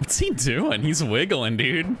soon. What's he doing? He's wiggling,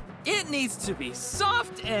 dude. It needs to be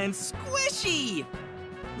soft and squishy.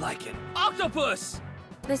 Like an octopus.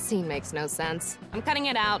 This scene makes no sense. I'm cutting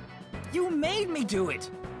it out. You made me do it.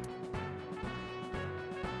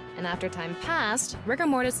 And after time passed, rigor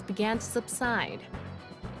mortis began to subside.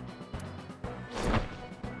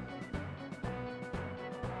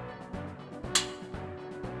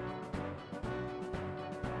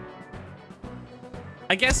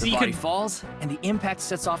 I guess The you body could... falls, and the impact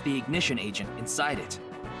sets off the ignition agent inside it.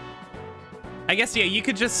 I guess, yeah, you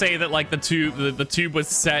could just say that, like, the tube was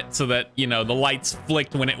set so that, you know, the lights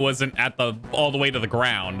flicked when it wasn't at all the way to the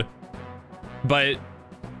ground. But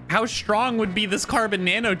how strong would be this carbon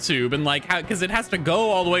nanotube? And, like, how, because it has to go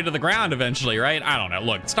all the way to the ground eventually, right? I don't know.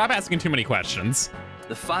 Look, stop asking too many questions.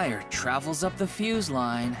 The fire travels up the fuse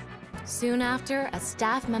line. Soon after, a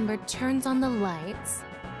staff member turns on the lights.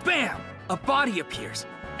 Bam! A body appears,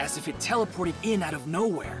 as if it teleported in out of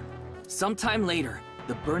nowhere. Sometime later,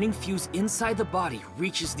 the burning fuse inside the body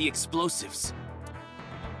reaches the explosives.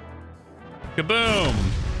 Kaboom!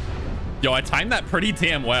 Yo, I timed that pretty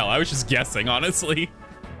damn well. I was just guessing, honestly.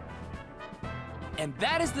 And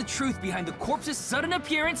that is the truth behind the corpse's sudden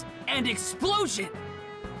appearance and explosion!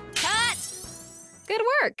 Cut! Good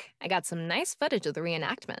work. I got some nice footage of the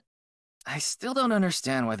reenactment. I still don't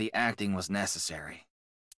understand why the acting was necessary.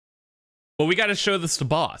 Well, we got to show this to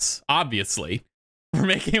boss. Obviously,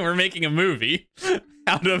 we're making a movie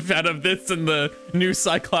out of this and the new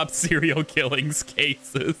Cyclops serial killings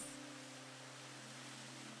cases.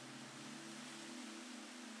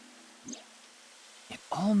 It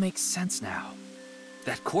all makes sense now.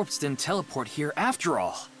 That corpse didn't teleport here after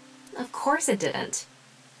all. Of course it didn't.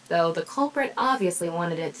 Though the culprit obviously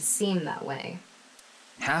wanted it to seem that way.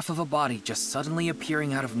 Half of a body just suddenly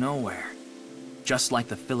appearing out of nowhere. Just like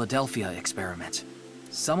the Philadelphia experiment.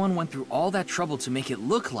 Someone went through all that trouble to make it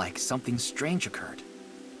look like something strange occurred.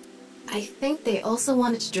 I think they also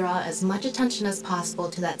wanted to draw as much attention as possible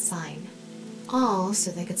to that sign. All so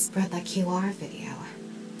they could spread that QR video.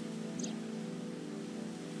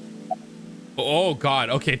 Oh god,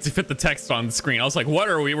 okay, to fit the text on the screen. I was like, what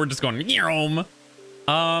are we? We're just going, Nyom.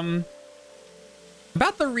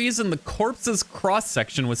 About the reason the corpse's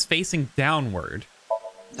cross-section was facing downward.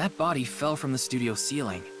 That body fell from the studio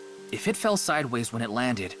ceiling. If it fell sideways when it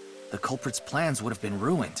landed, the culprit's plans would have been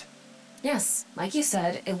ruined. Yes, like you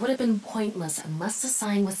said, it would have been pointless unless the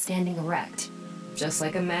sign was standing erect. Just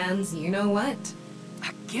like a man's you-know-what.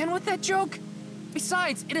 Again with that joke?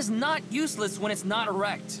 Besides, it is not useless when it's not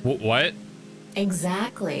erect. What?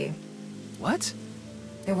 Exactly. What?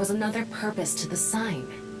 There was another purpose to the sign.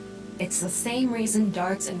 It's the same reason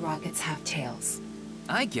darts and rockets have tails.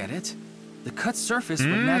 I get it. The cut surface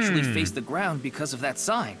would naturally face the ground because of that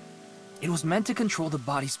sign. It was meant to control the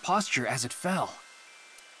body's posture as it fell.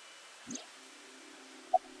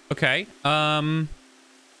 Okay, why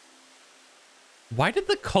did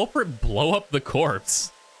the culprit blow up the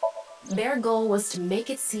corpse? Their goal was to make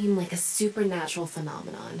it seem like a supernatural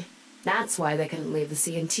phenomenon. That's why they couldn't leave the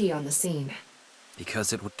CNT on the scene.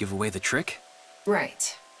 Because it would give away the trick?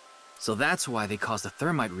 Right. So that's why they caused a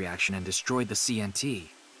thermite reaction and destroyed the CNT.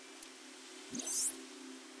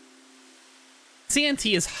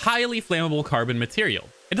 CNT is highly flammable carbon material.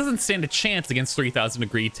 It doesn't stand a chance against 3,000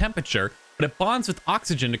 degree temperature, but it bonds with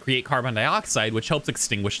oxygen to create carbon dioxide, which helps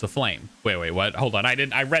extinguish the flame. Wait, what? Hold on,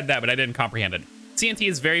 I read that, but I didn't comprehend it. CNT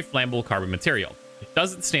is very flammable carbon material. It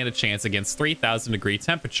doesn't stand a chance against 3,000 degree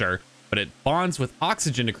temperature, but it bonds with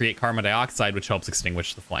oxygen to create carbon dioxide, which helps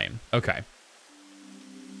extinguish the flame. Okay.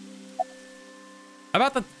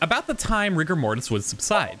 About the time rigor mortis would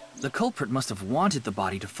subside. The culprit must have wanted the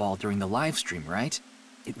body to fall during the live stream, right?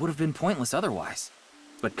 It would have been pointless otherwise.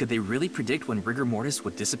 But could they really predict when rigor mortis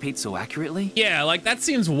would dissipate so accurately? Yeah, like, that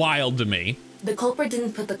seems wild to me. The culprit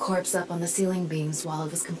didn't put the corpse up on the ceiling beams while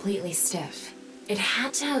it was completely stiff. It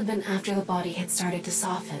had to have been after the body had started to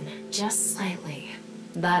soften, just slightly.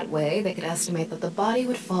 That way, they could estimate that the body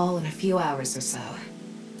would fall in a few hours or so.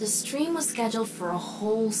 The stream was scheduled for a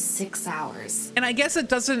whole 6 hours. And I guess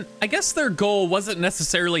their goal wasn't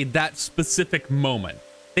necessarily that specific moment.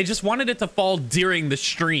 They just wanted it to fall during the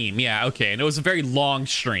stream. Yeah, okay, and it was a very long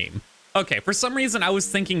stream. Okay, for some reason I was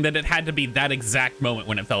thinking that it had to be that exact moment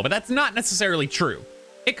when it fell, but that's not necessarily true.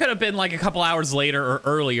 It could have been like a couple hours later or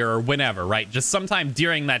earlier or whenever, right? Just sometime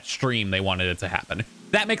during that stream they wanted it to happen.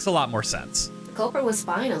 That makes a lot more sense. The culprit was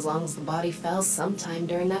fine as long as the body fell sometime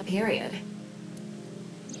during that period.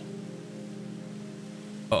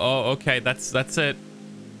 Oh, okay, that's it.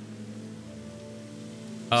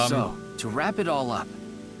 So, to wrap it all up,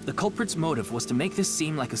 the culprit's motive was to make this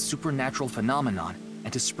seem like a supernatural phenomenon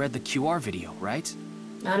and to spread the QR video, right?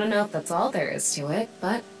 I don't know if that's all there is to it,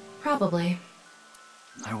 but probably.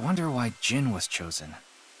 I wonder why Jin was chosen.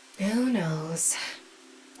 Who knows?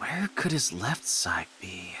 Where could his left side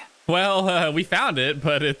be? Well, we found it,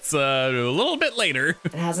 but it's a little bit later.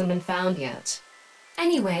 It hasn't been found yet.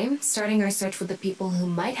 Anyway, starting our search with the people who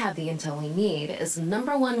might have the intel we need is the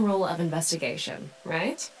 #1 rule of investigation,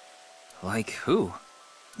 right? Like who?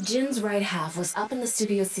 Jin's right half was up in the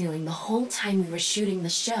studio ceiling the whole time we were shooting the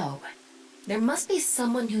show. There must be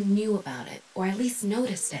someone who knew about it, or at least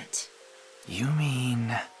noticed it. You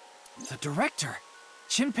mean... the director?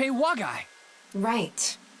 Shinpei Wagai?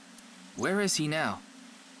 Right. Where is he now?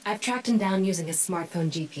 I've tracked him down using his smartphone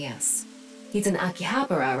GPS. He's in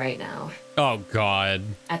Akihabara right now. Oh, God.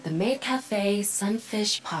 At the maid cafe,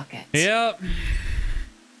 Sunfish Pocket. Yep.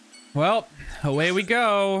 Well, away we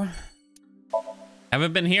go.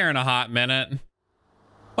 Haven't been here in a hot minute.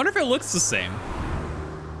 Wonder if it looks the same.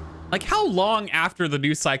 Like, how long after the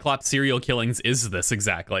new Cyclops serial killings is this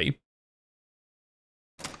exactly?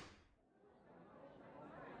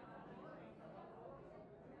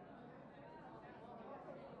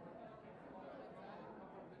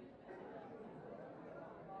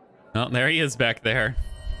 Oh, there he is back there.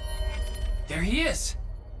 There he is.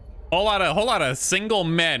 Whole lot of single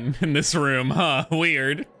men in this room, huh?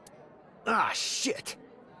 Weird. Ah, shit.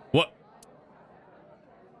 What?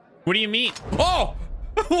 What do you mean? Oh!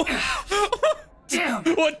 Damn!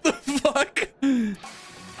 What the fuck?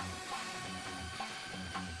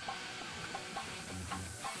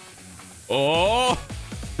 Oh!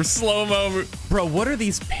 For slow-mo. Bro, what are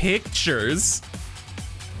these pictures?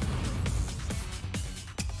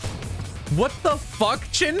 What the fuck,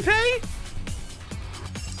 Shinpei?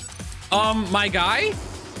 My guy?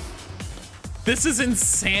 This is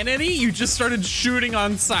insanity? You just started shooting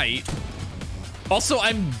on sight. Also,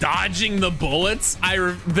 I'm dodging the bullets.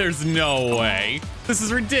 There's no way. This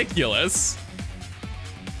is ridiculous.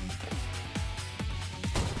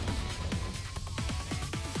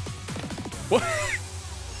 What?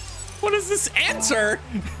 What does this answer?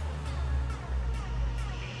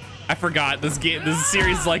 I forgot this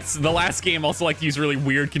series, like the last game, also like to use really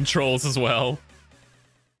weird controls as well.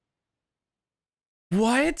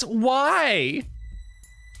 What? Why?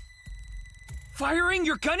 Firing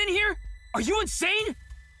your gun in here? Are you insane?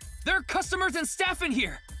 There are customers and staff in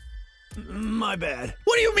here. My bad.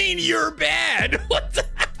 What do you mean you're bad? What the?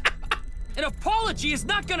 An apology is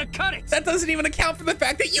not gonna cut it. That doesn't even account for the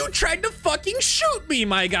fact that you tried to fucking shoot me,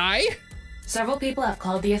 my guy. Several people have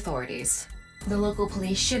called the authorities. The local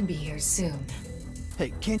police should be here soon.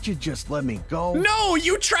 Hey, can't you just let me go? No,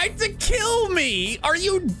 you tried to kill me. Are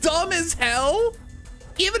you dumb as hell?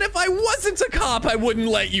 Even if I wasn't a cop, I wouldn't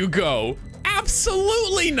let you go.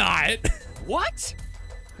 Absolutely not. What?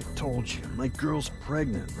 I told you, my girl's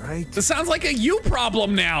pregnant, right? This sounds like a you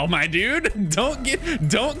problem now, my dude.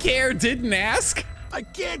 Don't care, didn't ask. I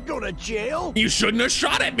can't go to jail. You shouldn't have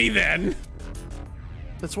shot at me then.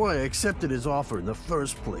 That's why I accepted his offer in the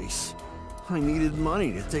first place. I needed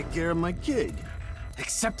money to take care of my kid.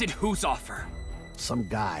 Accepted whose offer? Some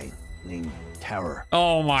guy named Terror.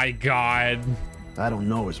 Oh my God. I don't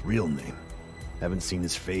know his real name. Haven't seen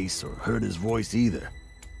his face or heard his voice either.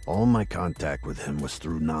 All my contact with him was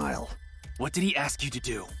through Nile. What did he ask you to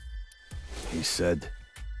do? He said...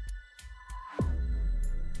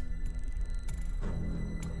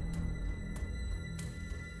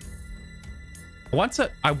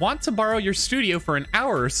 I want to borrow your studio for an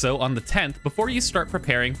hour or so on the 10th before you start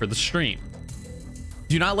preparing for the stream.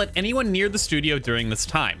 Do not let anyone near the studio during this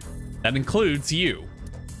time. That includes you.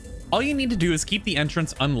 All you need to do is keep the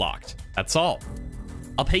entrance unlocked. That's all.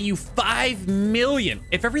 I'll pay you 5 million.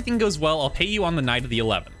 If everything goes well, I'll pay you on the night of the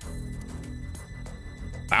 11th.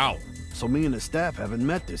 Wow. So me and the staff haven't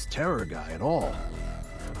met this Terror guy at all.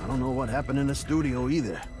 I don't know what happened in the studio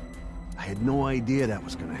either. I had no idea that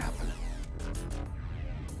was gonna happen.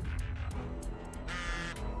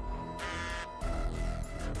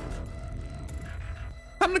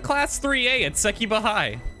 Come to Class 3A at Sekiba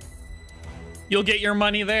High. You'll get your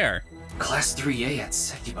money there. Class 3A at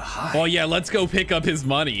Sekiba High. Oh yeah, let's go pick up his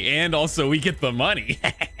money. And also we get the money.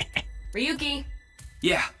 Ryuki.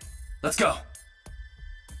 Yeah, let's go.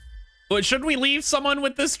 But should we leave someone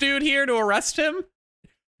with this dude here to arrest him?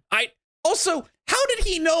 Also, how did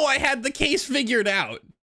he know I had the case figured out?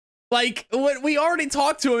 Like, we already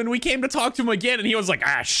talked to him and we came to talk to him again and he was like,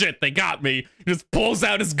 ah, shit, they got me. He just pulls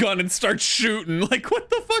out his gun and starts shooting. Like, what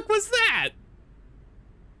the fuck was that?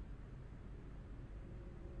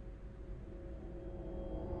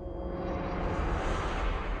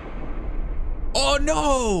 Oh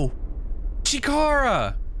no!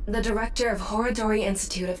 Chikara! The director of Horodori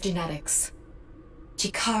Institute of Genetics.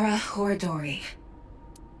 Chikara Horodori.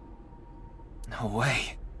 No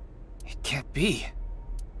way. It can't be.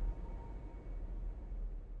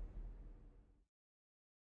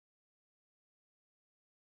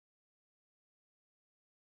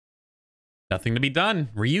 Nothing to be done.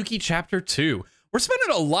 Ryuki Chapter 2. We're spending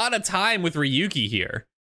a lot of time with Ryuki here.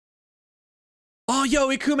 Oh, yo,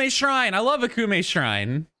 Ikume Shrine. I love Ikume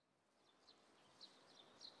Shrine.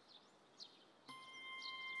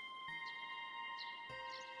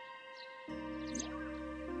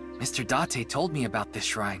 Mr. Date told me about this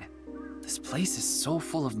shrine. This place is so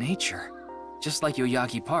full of nature, just like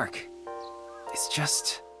Yoyagi Park. It's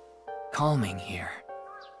just calming here.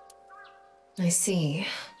 I see.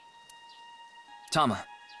 Tama,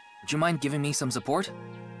 would you mind giving me some support?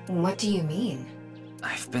 What do you mean?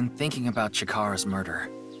 I've been thinking about Chikara's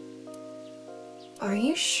murder. Are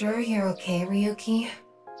you sure you're okay, Ryuki?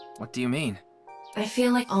 What do you mean? I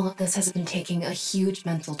feel like all of this has been taking a huge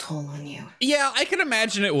mental toll on you. Yeah, I can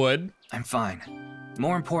imagine it would. I'm fine.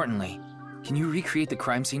 More importantly, can you recreate the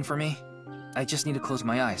crime scene for me? I just need to close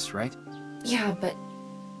my eyes, right? Yeah, but...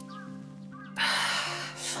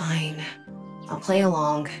 Fine. I'll play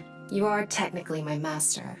along. You are technically my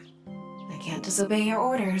master. I can't disobey your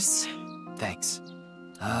orders. Thanks.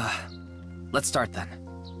 Let's start then.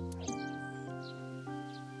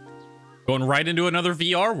 Going right into another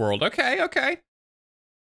VR world. Okay, okay.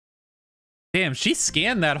 Damn, she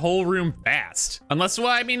scanned that whole room fast. Unless, well,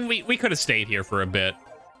 I mean, we could have stayed here for a bit.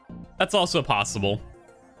 That's also possible.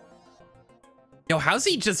 Yo, how's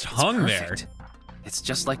he just hung there? It's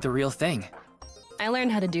just like the real thing. I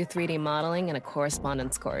learned how to do 3D modeling in a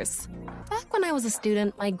correspondence course. Back when I was a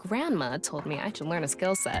student, my grandma told me I should learn a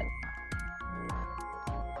skill set.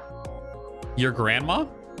 Your grandma?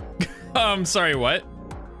 Sorry, what?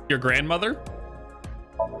 Your grandmother?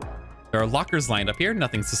 There are lockers lined up here,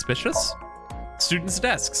 nothing suspicious. Students'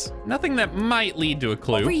 desks, nothing that might lead to a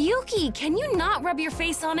clue. Ryuki, can you not rub your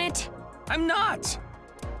face on it? I'm not!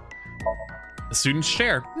 The student's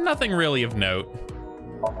chair, nothing really of note.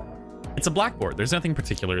 It's a blackboard, there's nothing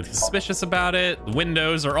particularly suspicious about it. The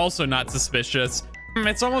windows are also not suspicious.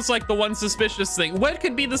 It's almost like the one suspicious thing. What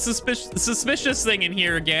could be the suspicious thing in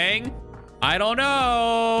here, gang? I don't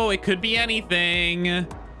know, it could be anything.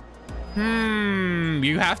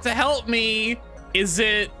 You have to help me. Is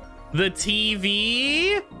it the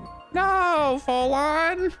TV? No,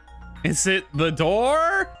 Folon. Is it the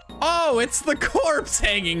door? Oh, it's the corpse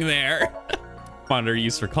hanging there. Monitor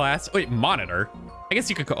used for class. Wait, monitor? I guess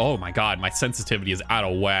you could call, oh my God, my sensitivity is out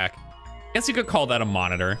of whack. I guess you could call that a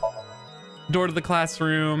monitor. Door to the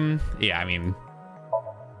classroom. Yeah, I mean,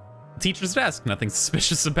 teacher's desk, nothing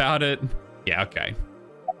suspicious about it. Yeah, okay.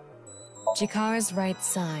 Chikara's right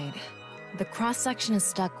side. The cross-section is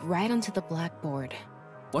stuck right onto the blackboard.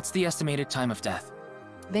 What's the estimated time of death?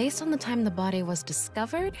 Based on the time the body was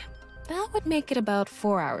discovered, that would make it about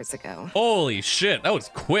 4 hours ago. Holy shit, that was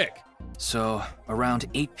quick. So, around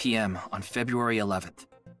 8 p.m. on February 11th,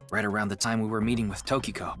 right around the time we were meeting with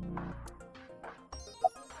Tokiko.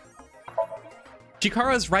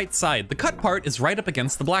 Chikara's right side. The cut part is right up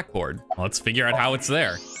against the blackboard. Let's figure out how it's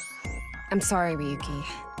there. I'm sorry, Ryuki.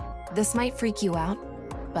 This might freak you out,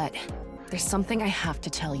 but there's something I have to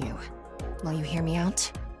tell you. Will you hear me out?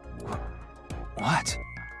 What?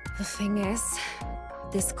 The thing is,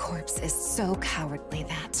 this corpse is so cowardly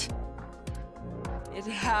that it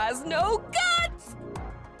has no guts!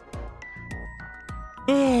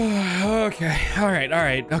 Okay, all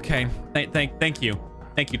right, okay. Thank you.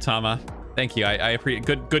 Thank you, Tama. Thank you, I appreciate,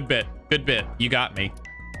 good bit. You got me.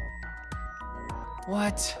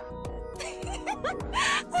 What?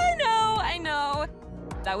 I know.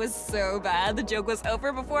 That was so bad, the joke was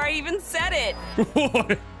over before I even said it.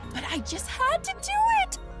 What? But I just had to do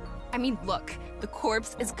it. I mean, look, the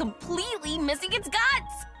corpse is completely missing its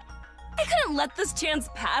guts. I couldn't let this chance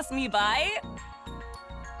pass me by.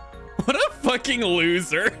 What a fucking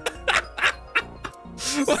loser.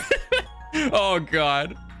 Oh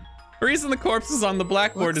God. The reason the corpse is on the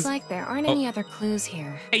blackboard Looks is like there aren't any other clues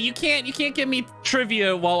here. Hey, you can't give me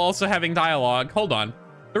trivia while also having dialogue. Hold on.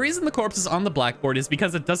 The reason the corpse is on the blackboard is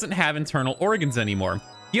because it doesn't have internal organs anymore.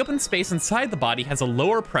 The open space inside the body has a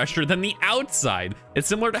lower pressure than the outside. It's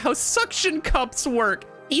similar to how suction cups work.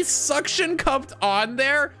 He's suction cupped on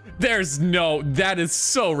there? There's no, that is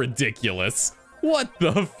so ridiculous. What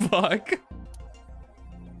the fuck?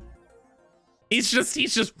 He's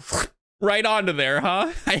just right onto there,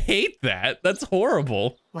 huh? I hate that. That's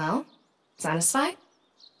horrible. Well, satisfied?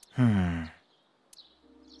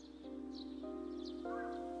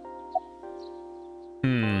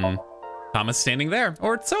 Tama's standing there,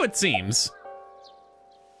 or so it seems.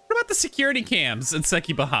 What about the security cams at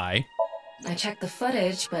Sekiba High? I checked the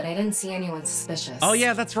footage, but I didn't see anyone suspicious. Oh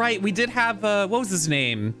yeah, that's right. We did have, what was his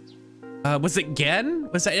name? Was it Gen?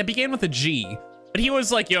 It began with a G. But he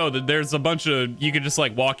was like, yo, there's a bunch of, you could just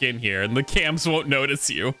like walk in here and the cams won't notice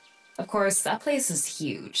you. Of course, that place is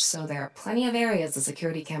huge, so there are plenty of areas the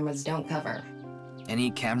security cameras don't cover. Any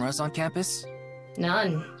cameras on campus?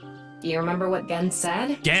 None. Do you remember what Gen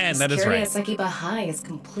said? Gen, that is right. Security at Sekiba High is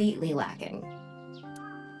completely lacking.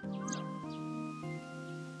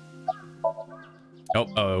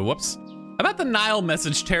 Whoops. About the Nile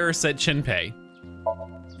message Terror sent Shinpei.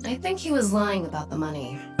 I think he was lying about the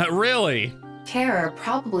money. Really? Terror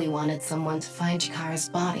probably wanted someone to find Chikara's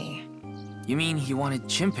body. You mean he wanted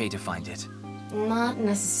Shinpei to find it? Not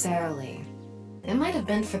necessarily. It might have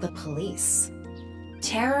been for the police.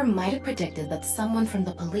 Terror might have predicted that someone from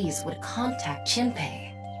the police would contact Shinpei.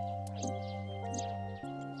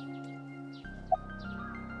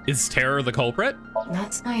 Is Terror the culprit?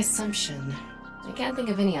 That's my assumption. I can't think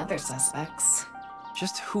of any other suspects.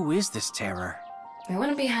 Just who is this Terror? I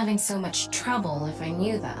wouldn't be having so much trouble if I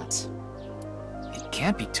knew that. It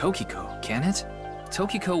can't be Tokiko, can it?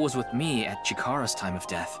 Tokiko was with me at Chikara's time of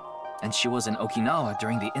death, and she was in Okinawa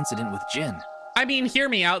during the incident with Jin. I mean, hear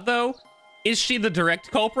me out though. Is she the direct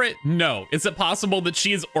culprit? No. Is it possible that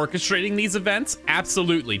she is orchestrating these events?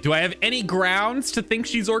 Absolutely. Do I have any grounds to think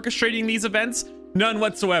she's orchestrating these events? None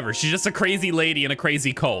whatsoever. She's just a crazy lady in a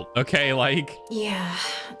crazy cult, okay? Like... Yeah,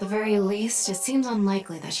 at the very least, it seems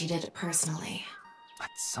unlikely that she did it personally. But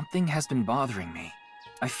something has been bothering me.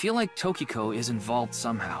 I feel like Tokiko is involved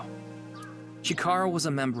somehow. Chikara was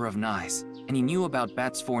a member of NICE, and he knew about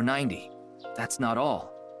Bats 490. That's not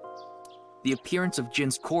all. The appearance of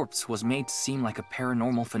Jin's corpse was made to seem like a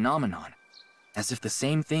paranormal phenomenon, as if the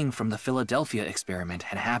same thing from the Philadelphia experiment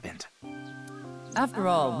had happened. After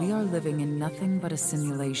all, we are living in nothing but a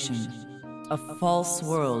simulation. A false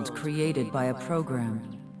world created by a program.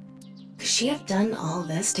 Could she have done all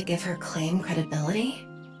this to give her claim credibility?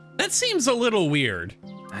 That seems a little weird.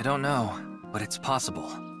 I don't know, but it's possible.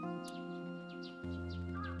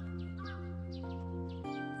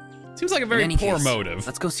 Seems like a very poor motive.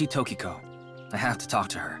 Let's go see Tokiko. I have to talk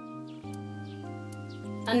to her.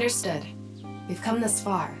 Understood. We've come this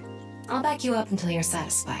far. I'll back you up until you're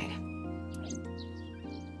satisfied.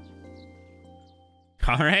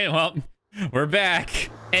 All right, well, we're back.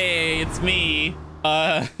 Hey, it's me.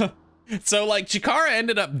 So like Chikara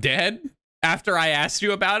ended up dead after I asked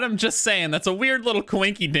you about him. Just saying, that's a weird little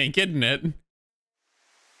coinky dink, isn't it?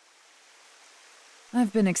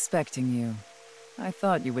 I've been expecting you. I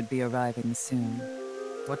thought you would be arriving soon.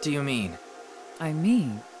 What do you mean? I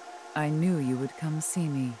knew you would come see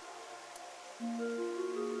me.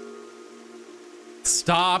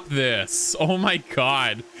 Stop this. Oh my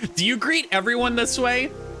god. Do you greet everyone this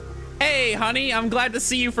way? Hey, honey, I'm glad to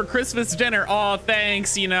see you for Christmas dinner. Oh,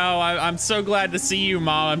 thanks. You know, I'm so glad to see you,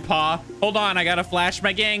 Mom and Pa. Hold on, I gotta flash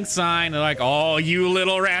my gang sign. They're like, oh, you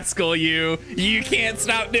little rascal, you. You can't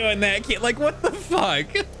stop doing that, kid. Like, what the fuck?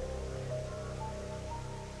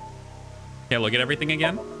 Okay, look at everything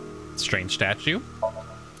again. Strange statue.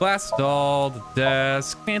 Glass doll, the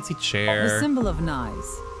desk, fancy chair. The symbol of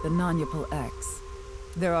NICE, the non-Yapal X.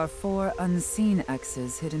 There are 4 unseen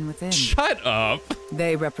X's hidden within. Shut up!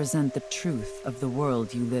 They represent the truth of the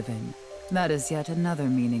world you live in. That is yet another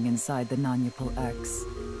meaning inside the non-Yapal X.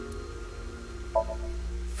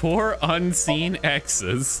 4 unseen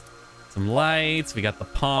X's. Some lights, we got the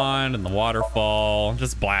pond and the waterfall.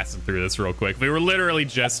 Just blasting through this real quick. We were literally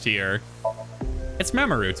just here. It's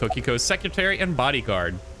Mamoru, Tokiko's secretary and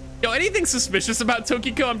bodyguard. Yo, anything suspicious about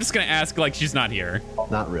Tokiko? I'm just gonna ask like she's not here.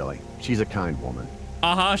 Not really. She's a kind woman.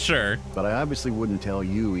 Uh-huh, sure. But I obviously wouldn't tell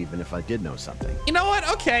you even if I did know something. You know what?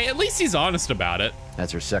 Okay, at least he's honest about it.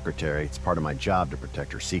 As her secretary, it's part of my job to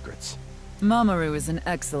protect her secrets. Mamoru is an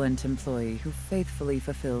excellent employee who faithfully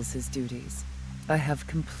fulfills his duties. I have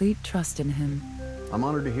complete trust in him. I'm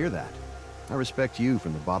honored to hear that. I respect you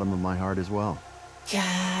from the bottom of my heart as well.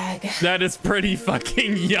 Gag. That is pretty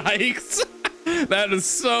fucking yikes. That is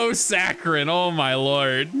so saccharine. Oh my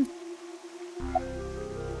lord.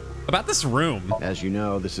 About this room. As you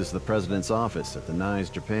know, this is the president's office at the NICE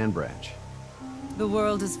Japan branch. The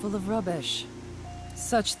world is full of rubbish.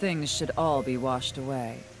 Such things should all be washed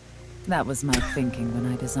away. That was my thinking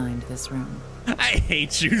when I designed this room. I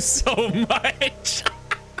hate you so much.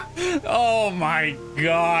 Oh my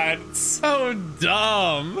god, so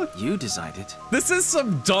dumb. You designed it. This is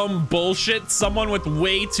some dumb bullshit someone with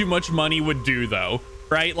way too much money would do though,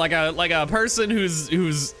 right? Like a person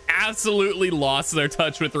who's absolutely lost their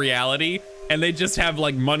touch with reality and they just have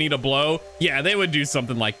like money to blow. Yeah, they would do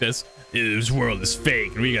something like this. This world is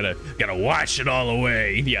fake and we gotta wash it all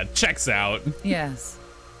away. Yeah, checks out. Yes.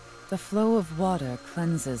 The flow of water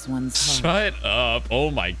cleanses one's heart. Shut up.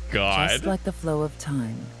 Oh my god. Just like the flow of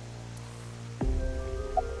time.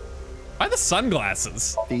 Why the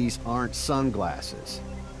sunglasses? These aren't sunglasses.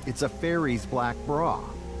 It's a fairy's black bra.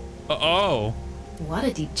 Oh. What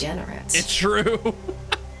a degenerate. It's true.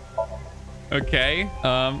 Okay.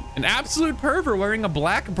 An absolute pervert wearing a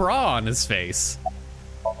black bra on his face.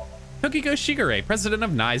 Tokiko Shigure, president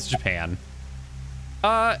of NICE Japan.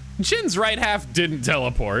 Jin's right half didn't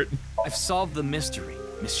teleport. I've solved the mystery,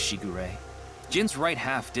 Miss Shigure. Jin's right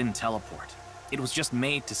half didn't teleport. It was just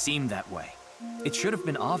made to seem that way. It should have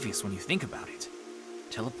been obvious when you think about it.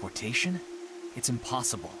 Teleportation? It's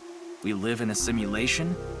impossible. We live in a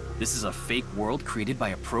simulation? This is a fake world created by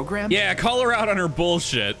a program? Yeah, call her out on her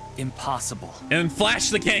bullshit. Impossible. And flash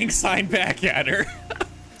the gang sign back at her.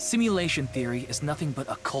 Simulation theory is nothing but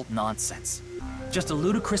occult nonsense. Just a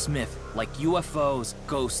ludicrous myth like UFOs,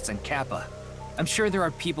 ghosts, and Kappa. I'm sure there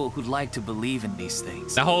are people who'd like to believe in these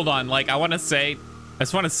things. Now hold on, like I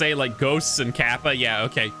just want to say like ghosts and Kappa, yeah,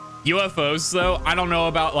 okay. UFOs though, I don't know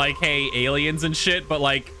about like, hey, aliens and shit, but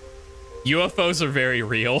like UFOs are very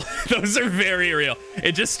real. Those are very real.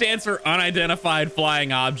 It just stands for unidentified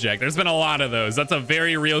flying object. There's been a lot of those. That's a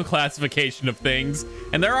very real classification of things.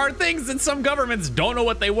 And there are things that some governments don't know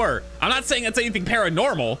what they were. I'm not saying that's anything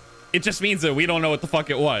paranormal. It just means that we don't know what the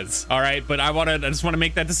fuck it was. All right, but I just want to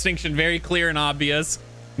make that distinction very clear and obvious.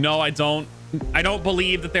 No, I don't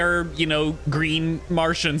believe that there are, you know, green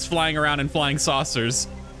Martians flying around in flying saucers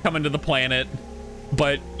coming to the planet.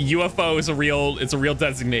 But UFO is it's a real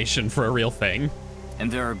designation for a real thing. And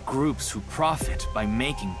there are groups who profit by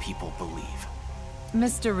making people believe.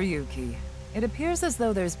 Mr. Ryuki, it appears as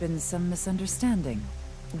though there's been some misunderstanding.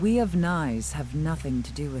 We of NICE have nothing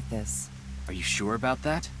to do with this. Are you sure about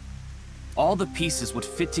that? All the pieces would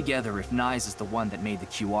fit together if NICE is the one that made the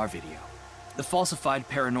QR video. The falsified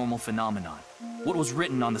paranormal phenomenon, what was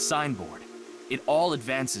written on the signboard. It all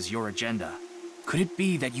advances your agenda. Could it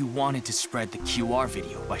be that you wanted to spread the QR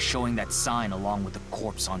video by showing that sign along with the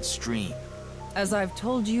corpse on stream? As I've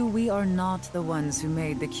told you, we are not the ones who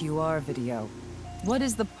made the QR video. What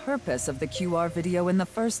is the purpose of the QR video in the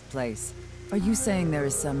first place? Are you saying there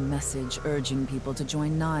is some message urging people to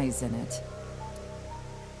join NICE in it?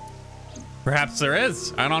 Perhaps there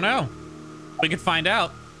is. I don't know. We could find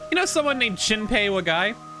out. You know someone named Shinpei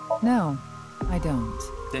Wagai? No, I don't.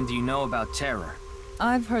 Then do you know about Terror?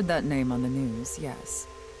 I've heard that name on the news, yes.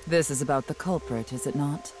 This is about the culprit, is it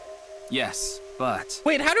not? Yes, but...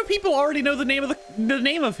 Wait, how do people already know the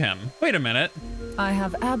name of him? Wait a minute. I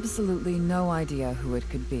have absolutely no idea who it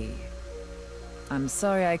could be. I'm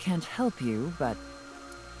sorry I can't help you, but...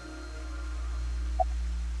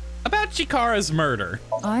 About Chikara's murder.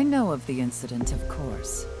 I know of the incident, of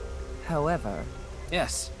course. However...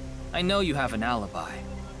 Yes, I know you have an alibi.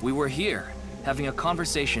 We were here, having a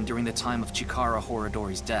conversation during the time of Chikara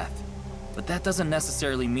Horadori's death. But that doesn't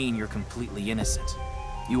necessarily mean you're completely innocent.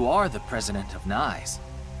 You are the president of NICE.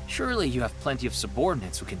 Surely you have plenty of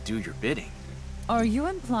subordinates who can do your bidding. Are you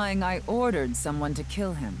implying I ordered someone to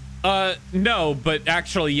kill him? No, but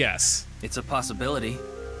actually yes. It's a possibility.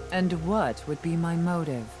 And what would be my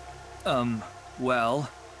motive? Well...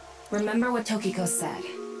 Remember what Tokiko said.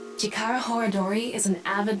 Chikara Horadori is an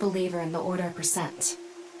avid believer in the Order of Percent.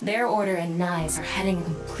 Their order and NICE are heading in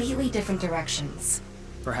completely different directions.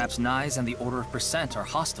 Perhaps NICE and the Order of Percent are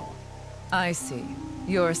hostile. I see.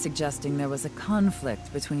 You're suggesting there was a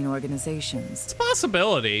conflict between organizations. It's a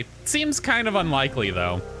possibility. Seems kind of unlikely,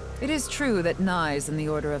 though. It is true that NICE and the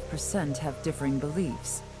Order of Percent have differing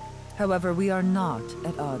beliefs. However, we are not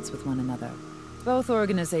at odds with one another. Both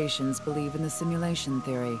organizations believe in the simulation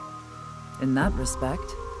theory. In that respect,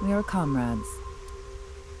 we are comrades.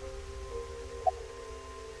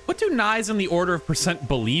 What do NICE and the Order of Percent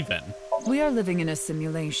believe in? We are living in a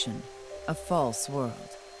simulation, a false world.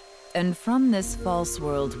 And from this false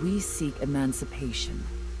world, we seek emancipation.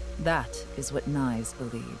 That is what NICE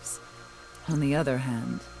believes. On the other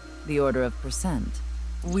hand, the Order of Percent,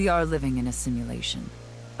 we are living in a simulation,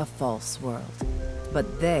 a false world.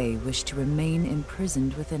 But they wish to remain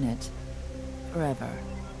imprisoned within it, forever.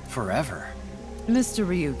 Forever? Mr.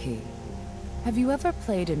 Ryuki, have you ever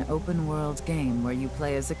played an open-world game where you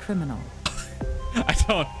play as a criminal? I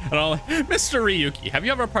don't. Mr. Ryuki, have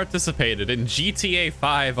you ever participated in GTA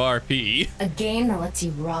 5 RP? A game that lets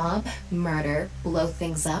you rob, murder, blow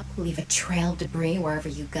things up, leave a trail of debris wherever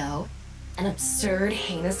you go. An absurd,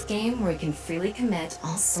 heinous game where you can freely commit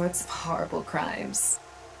all sorts of horrible crimes.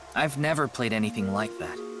 I've never played anything like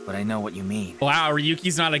that, but I know what you mean. Wow,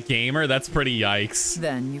 Ryuki's not a gamer? That's pretty yikes.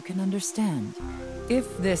 Then you can understand.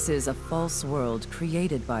 If this is a false world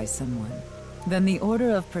created by someone, then the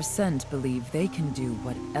Order of Percent believe they can do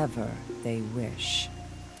whatever they wish.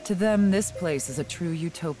 To them, this place is a true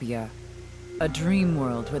utopia. A dream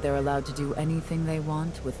world where they're allowed to do anything they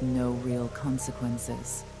want with no real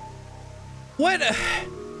consequences. What?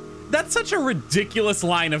 That's such a ridiculous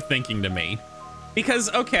line of thinking to me.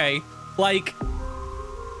 Because, okay, like,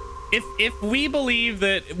 if we believe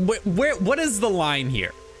that, what is the line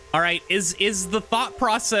here? All right, is the thought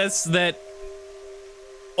process that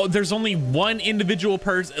oh, there's only one individual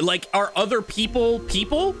person. Like, are other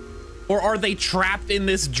people? Or are they trapped in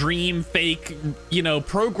this dream fake, you know,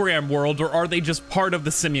 program world, or are they just part of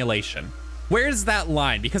the simulation? Where's that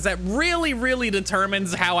line? Because that really, really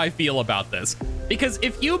determines how I feel about this. Because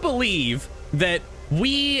if you believe that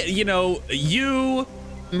we, you know, you,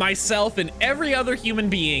 myself, and every other human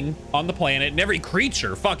being on the planet, and every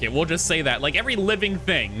creature, fuck it, we'll just say that, like every living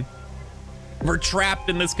thing, we're trapped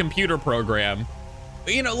in this computer program.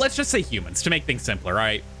 You know, let's just say humans to make things simpler, all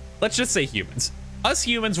right? Let's just say humans. Us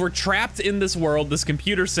humans were trapped in this world, this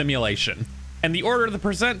computer simulation, and the Order of the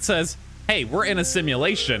Percent says, hey, we're in a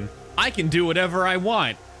simulation. I can do whatever I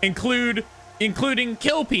want, including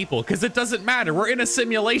kill people, because it doesn't matter. We're in a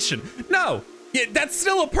simulation. No, that's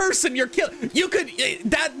still a person you're killing. You could,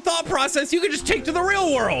 that thought process, you could just take to the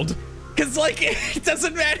real world, because, like, it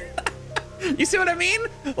doesn't matter. You see what I mean?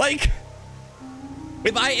 Like,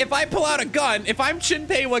 if I pull out a gun, if I'm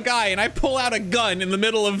Shinpei Wagai and I pull out a gun in the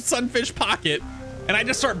middle of Sunfish Pocket, and I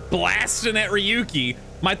just start blasting at Ryuki,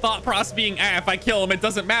 my thought process being, if I kill him, it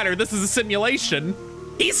doesn't matter. This is a simulation.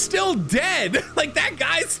 He's still dead. Like, that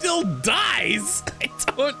guy still dies. It's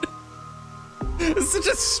such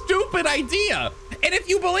a stupid idea. And if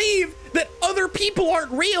you believe that other people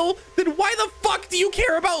aren't real, then why the fuck do you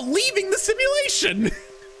care about leaving the simulation?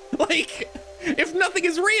 Like, if nothing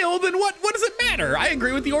is real, then what does it matter? I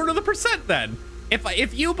agree with the Order of the Percent then.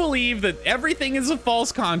 If you believe that everything is a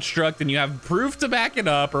false construct and you have proof to back it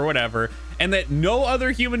up or whatever, and that no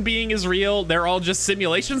other human being is real, they're all just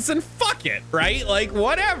simulations, then fuck it, right? Like,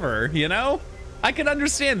 whatever, you know? I can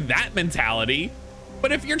understand that mentality.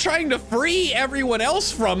 But if you're trying to free everyone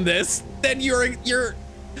else from this, then you're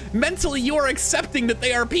mentally, you're accepting that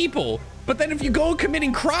they are people. But then if you go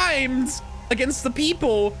committing crimes against the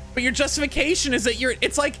people, but your justification is that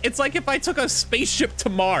it's like if I took a spaceship to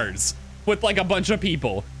Mars with like a bunch of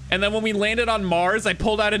people, and then when we landed on Mars, I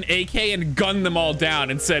pulled out an AK and gunned them all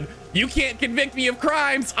down and said, you can't convict me of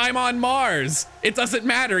crimes, I'm on Mars. It doesn't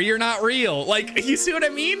matter, you're not real. Like, you see what I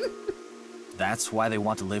mean? That's why they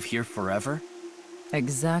want to live here forever?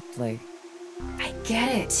 Exactly. I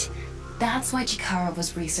get it. That's why Chikara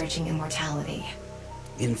was researching immortality.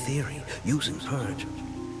 In theory, using Purge,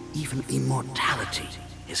 even immortality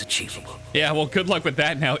is achievable. Yeah, well, good luck with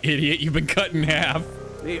that now, idiot. You've been cut in half.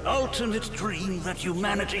 The ultimate dream that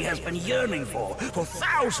humanity has been yearning for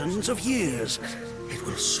thousands of years. It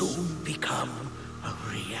will soon become a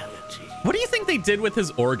reality. What do you think they did with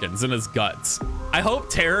his organs and his guts? I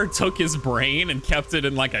hope Terror took his brain and kept it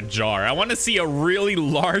in like a jar. I want to see a really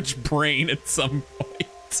large brain at some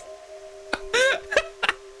point.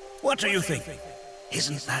 What do you think?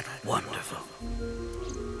 Isn't that wonderful?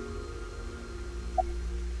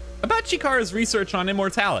 About Chikara's research on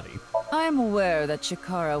immortality. I am aware that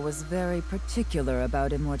Chikara was very particular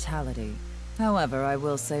about immortality. However, I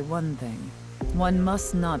will say one thing. One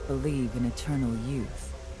must not believe in eternal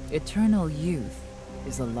youth. Eternal youth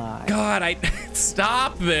is a lie. God,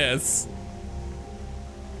 stop this.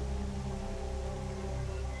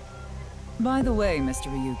 By the way, Mr.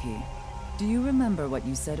 Ryuki, do you remember what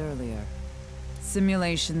you said earlier?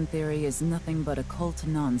 Simulation theory is nothing but occult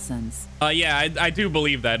nonsense. Yeah, I do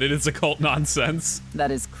believe that. It is occult nonsense.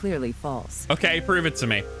 That is clearly false. Okay, prove it to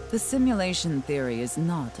me. The simulation theory is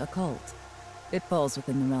not occult. It falls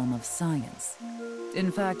within the realm of science.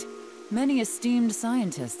 In fact, many esteemed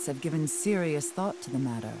scientists have given serious thought to the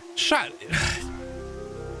matter.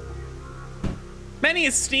 Many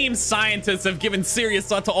esteemed scientists have given serious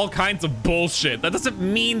thought to all kinds of bullshit. That doesn't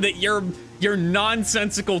mean that your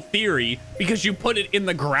nonsensical theory, because you put it in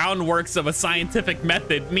the groundworks of a scientific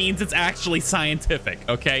method, means it's actually scientific,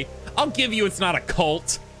 okay? I'll give you it's not a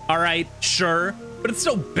cult, all right, sure, but it's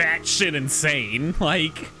still batshit insane,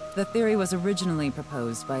 like... The theory was originally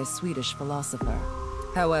proposed by a Swedish philosopher.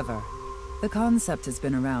 However, the concept has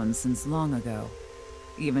been around since long ago,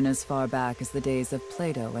 even as far back as the days of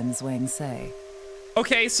Plato and Zhuangzi.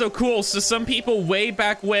 Okay, so cool. So some people way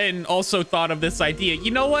back when also thought of this idea.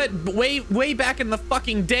 You know what? Way back in the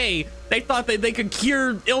fucking day, they thought that they could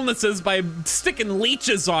cure illnesses by sticking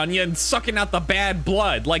leeches on you and sucking out the bad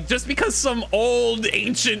blood. Like, just because some old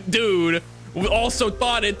ancient dude also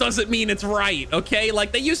thought it doesn't mean it's right, okay?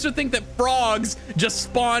 Like, they used to think that frogs just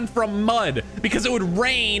spawned from mud because it would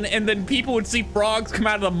rain and then people would see frogs come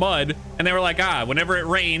out of the mud and they were like, whenever it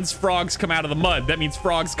rains, frogs come out of the mud. That means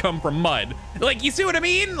frogs come from mud. Like, you see what I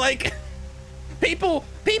mean? Like, people,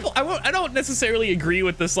 I don't necessarily agree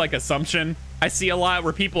with this, like, assumption. I see a lot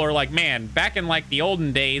where people are like, man, back in, like, the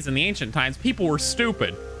olden days, in the ancient times, people were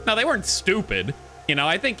stupid. No, they weren't stupid. You know,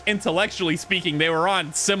 I think intellectually speaking, they were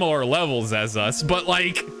on similar levels as us, but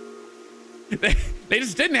like, They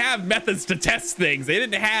just didn't have methods to test things. They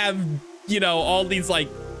didn't have, you know, all these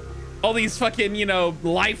fucking, you know,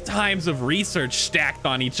 lifetimes of research stacked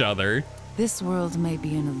on each other. This world may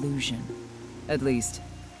be an illusion. At least,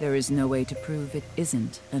 there is no way to prove it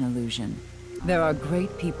isn't an illusion. There are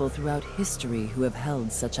great people throughout history who have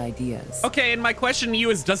held such ideas. Okay, and my question to you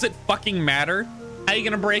is, does it fucking matter? How are you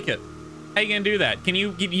gonna break it? How are you gonna do that? Do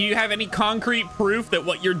you have any concrete proof that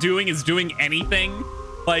what you're doing is doing anything?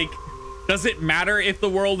 Like, does it matter if the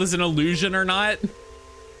world is an illusion or not?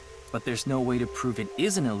 But there's no way to prove it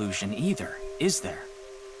is an illusion either, is there?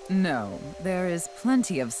 No, there is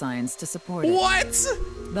plenty of science to support it. What?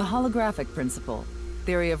 The holographic principle,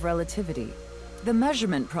 theory of relativity, the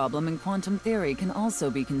measurement problem in quantum theory can also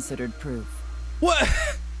be considered proof. What?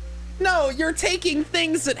 No, you're taking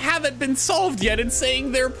things that haven't been solved yet and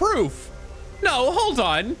saying they're proof. No, hold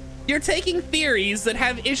on. You're taking theories that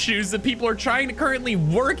have issues that people are trying to currently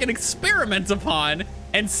work and experiment upon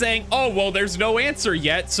and saying, oh, well, there's no answer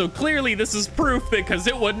yet, so clearly this is proof because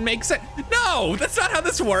it wouldn't make sense. No, that's not how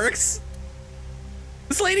this works.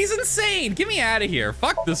 This lady's insane. Get me out of here.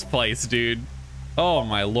 Fuck this place, dude. Oh,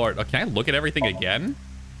 my lord. Oh, can I look at everything again?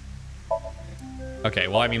 Okay,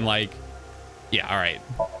 well, I mean, like, yeah, all right.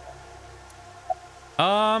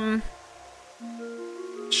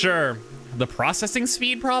 Sure. The processing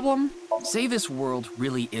speed problem? Say this world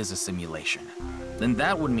really is a simulation. Then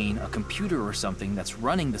that would mean a computer or something that's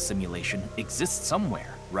running the simulation exists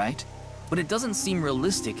somewhere, right? But it doesn't seem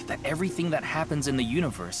realistic that everything that happens in the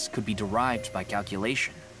universe could be derived by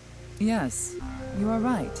calculation. Yes, you are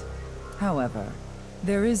right. However,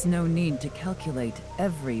 there is no need to calculate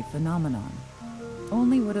every phenomenon.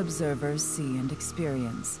 Only what observers see and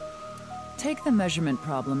experience. Take the measurement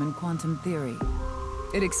problem in quantum theory.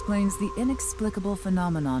 It explains the inexplicable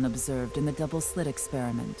phenomenon observed in the double-slit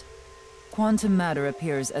experiment. Quantum matter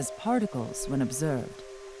appears as particles when observed,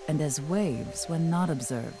 and as waves when not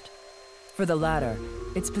observed. For the latter,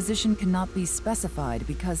 its position cannot be specified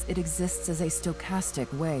because it exists as a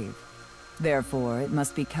stochastic wave. Therefore, it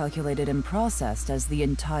must be calculated and processed as the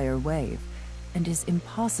entire wave, and is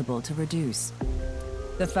impossible to reduce.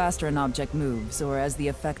 The faster an object moves, or as the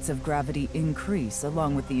effects of gravity increase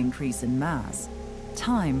along with the increase in mass,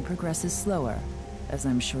 time progresses slower, as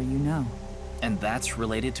I'm sure you know. And that's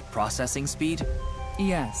related to processing speed?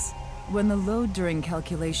 Yes. When the load during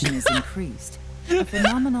calculation is increased, a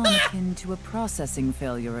phenomenon akin to a processing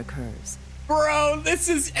failure occurs. Bro, this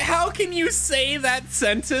is... How can you say that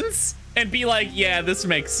sentence and be like, yeah, this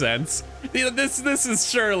makes sense? This is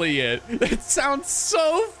surely it. It sounds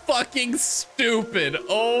so fucking stupid.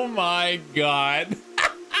 Oh my god.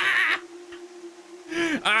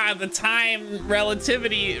 The time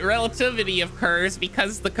relativity occurs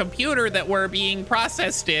because the computer that we're being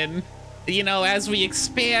processed in, you know, as we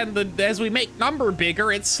expand, as we make number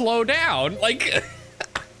bigger, it slow down. Like,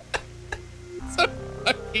 so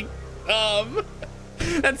fucking dumb.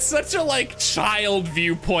 That's such a, like, child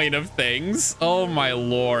viewpoint of things. Oh my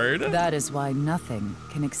lord. That is why nothing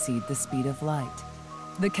can exceed the speed of light.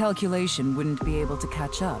 The calculation wouldn't be able to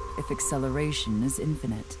catch up if acceleration is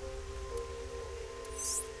infinite.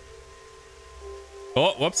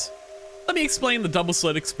 Oh, whoops. Let me explain the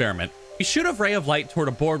double-slit experiment. We shoot a ray of light toward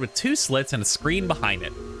a board with two slits and a screen behind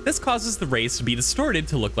it. This causes the rays to be distorted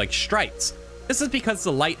to look like stripes. This is because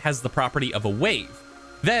the light has the property of a wave.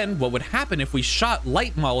 Then, what would happen if we shot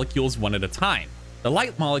light molecules one at a time? The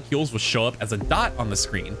light molecules will show up as a dot on the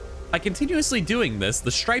screen. By continuously doing this, the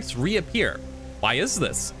stripes reappear. Why is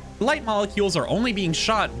this? The light molecules are only being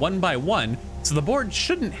shot one by one, so the board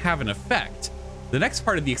shouldn't have an effect. The next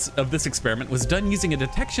part of this experiment was done using a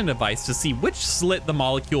detection device to see which slit the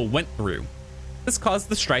molecule went through. This caused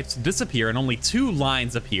the stripes to disappear and only two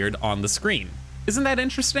lines appeared on the screen. Isn't that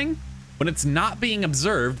interesting? When it's not being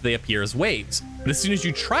observed, they appear as waves, but as soon as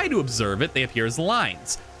you try to observe it, they appear as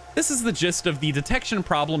lines. This is the gist of the detection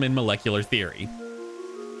problem in molecular theory.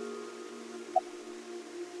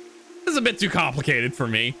 This is a bit too complicated for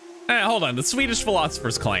me. Hold on, the Swedish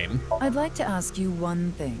philosopher's claim. I'd like to ask you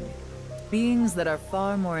one thing. Beings that are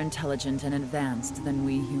far more intelligent and advanced than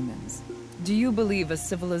we humans. Do you believe a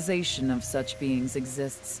civilization of such beings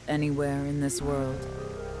exists anywhere in this world?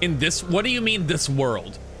 In this, what do you mean this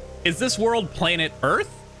world? Is this world planet Earth?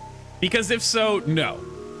 Because if so, no.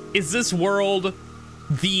 Is this world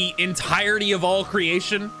the entirety of all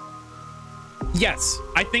creation? Yes,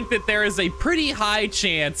 I think that there is a pretty high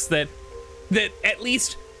chance that at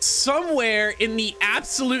least somewhere in the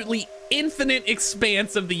absolutely infinite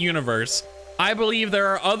expanse of the universe, I believe there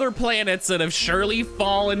are other planets that have surely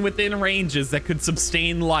fallen within ranges that could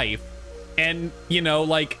sustain life. And, you know,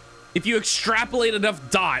 like, if you extrapolate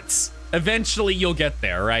enough dots eventually you'll get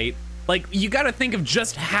there, right? Like, you gotta think of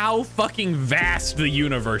just how fucking vast the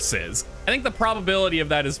universe is. I think the probability of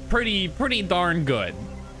that is pretty darn good.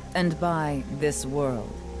 And by this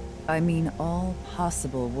world, I mean all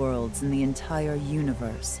possible worlds in the entire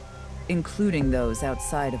universe, including those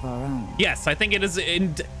outside of our own. Yes, I think it is.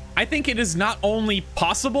 I think it is not only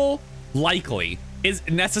possible, likely. Is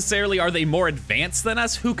necessarily, are they more advanced than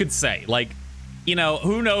us? Who could say? Like, you know,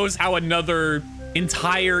 who knows how another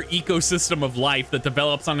entire ecosystem of life that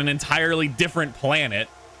develops on an entirely different planet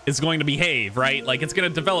is going to behave, right? Like, it's going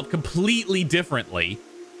to develop completely differently.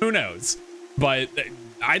 Who knows? But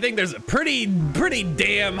I think there's a pretty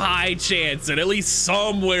damn high chance that at least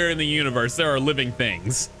somewhere in the universe there are living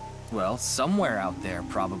things. Well, somewhere out there,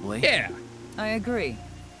 probably. Yeah. I agree.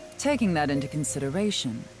 Taking that into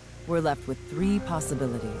consideration, we're left with 3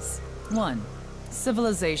 possibilities. 1.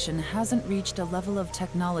 Civilization hasn't reached a level of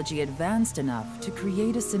technology advanced enough to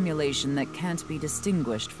create a simulation that can't be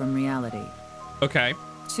distinguished from reality. Okay.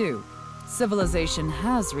 2. Civilization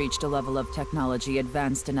has reached a level of technology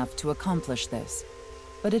advanced enough to accomplish this,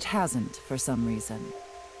 but it hasn't for some reason.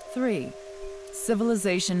 3.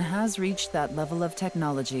 Civilization has reached that level of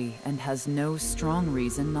technology and has no strong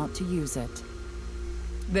reason not to use it.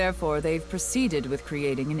 Therefore, they've proceeded with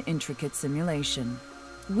creating an intricate simulation.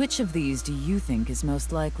 Which of these do you think is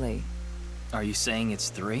most likely? Are you saying it's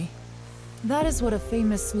 3? That is what a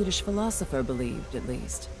famous Swedish philosopher believed, at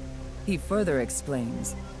least. He further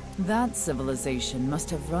explains, that civilization must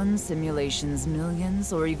have run simulations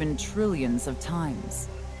millions or even trillions of times.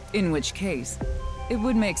 In which case, it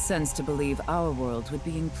would make sense to believe our world would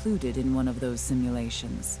be included in one of those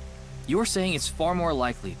simulations. You're saying it's far more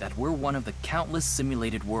likely that we're one of the countless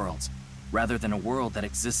simulated worlds, rather than a world that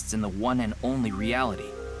exists in the one and only reality.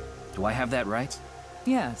 Do I have that right?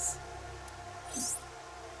 Yes.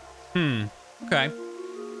 Okay.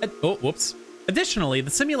 Oh, whoops. Additionally, the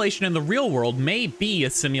simulation in the real world may be a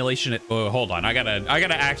simulation. Oh, hold on. I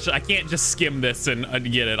gotta actually, I can't just skim this and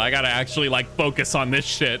get it. I gotta actually like focus on this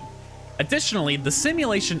shit. Additionally, the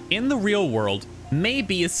simulation in the real world may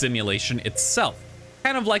be a simulation itself,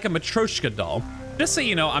 kind of like a Matryoshka doll. Just so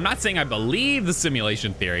you know, I'm not saying I believe the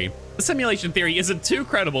simulation theory. The simulation theory isn't too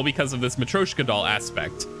credible because of this Matryoshka doll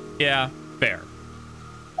aspect. Yeah, fair.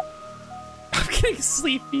 I'm getting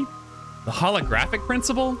sleepy. The holographic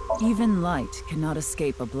principle? Even light cannot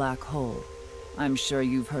escape a black hole. I'm sure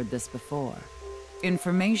you've heard this before.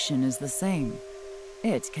 Information is the same.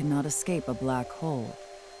 It cannot escape a black hole.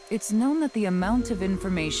 It's known that the amount of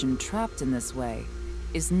information trapped in this way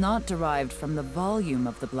is not derived from the volume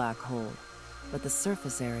of the black hole, but the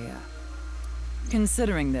surface area.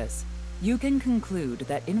 Considering this, you can conclude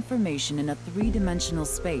that information in a 3-dimensional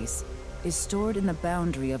space is stored in the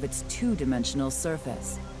boundary of its 2-dimensional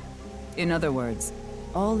surface. In other words,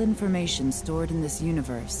 all information stored in this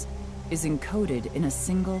universe is encoded in a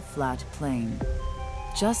single flat plane,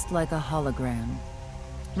 just like a hologram.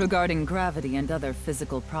 Regarding gravity and other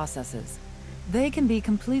physical processes, they can be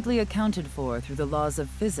completely accounted for through the laws of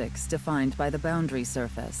physics defined by the boundary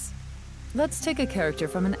surface. Let's take a character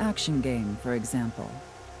from an action game, for example.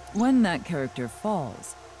 When that character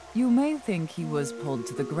falls, you may think he was pulled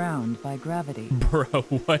to the ground by gravity. Bro,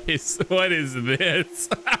 what is this?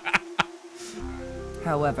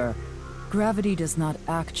 However, gravity does not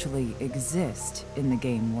actually exist in the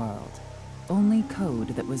game world, only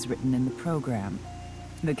code that was written in the program.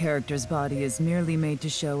 The character's body is merely made to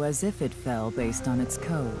show as if it fell based on its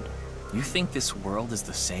code. You think this world is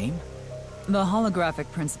the same? The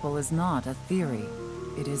holographic principle is not a theory.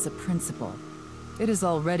 It is a principle. It has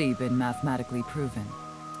already been mathematically proven.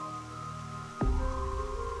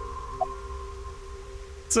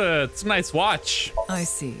 It's a nice watch. I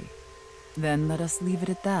see. Then let us leave it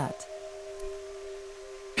at that.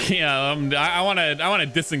 Yeah, I wanna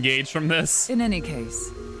disengage from this. In any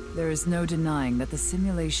case, there is no denying that the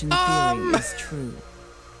simulation theory is true.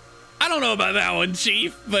 I don't know about that one,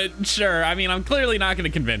 Chief, but sure. I mean, I'm clearly not gonna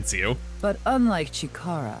convince you. But unlike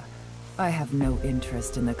Chikara, I have no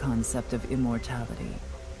interest in the concept of immortality,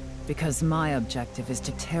 because my objective is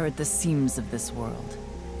to tear at the seams of this world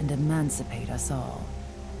and emancipate us all.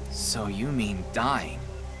 So you mean dying?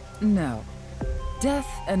 No. Death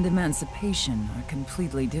and emancipation are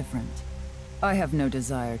completely different. I have no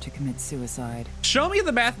desire to commit suicide. Show me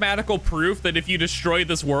the mathematical proof that if you destroy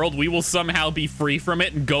this world, we will somehow be free from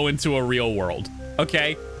it and go into a real world,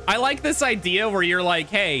 okay? I like this idea where you're like,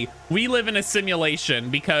 hey, we live in a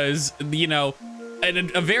simulation because, you know,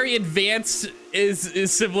 a very advanced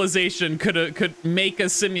civilization could make a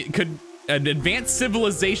an advanced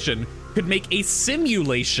civilization could make a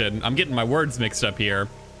simulation, I'm getting my words mixed up here,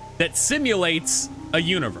 that simulates a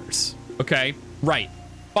universe, Okay, right.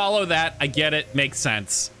 Follow that. I get it. Makes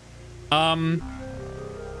sense.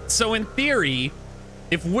 So in theory,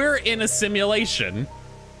 if we're in a simulation,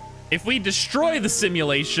 if we destroy the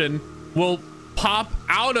simulation, we'll pop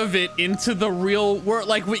out of it into the real world.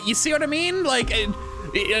 Like, you see what I mean? Like,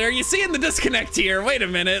 are you seeing the disconnect here? Wait a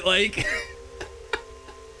minute, like...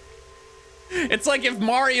 It's like if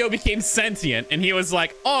Mario became sentient and he was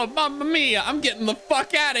like, oh, mamma mia, I'm getting the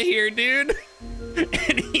fuck out of here, dude.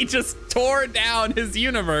 And he just tore down his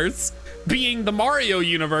universe, being the Mario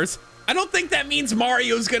universe. I don't think that means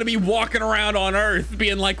Mario's gonna be walking around on Earth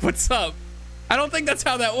being like, what's up? I don't think that's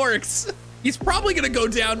how that works. He's probably gonna go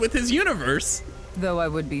down with his universe. Though I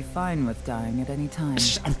would be fine with dying at any time.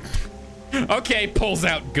 Okay, pulls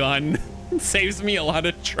out gun. Saves me a lot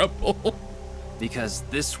of trouble. Because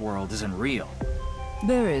this world isn't real.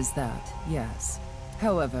 There is that, yes.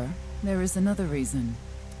 However, there is another reason.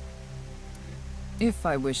 If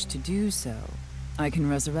I wish to do so, I can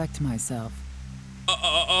resurrect myself.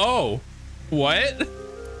 Oh, what?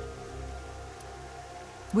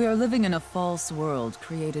 We are living in a false world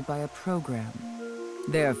created by a program.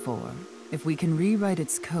 Therefore, if we can rewrite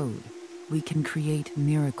its code, we can create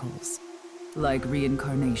miracles. Like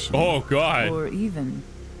reincarnation. Oh, God. Or even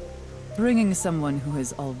bringing someone who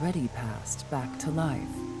has already passed back to life.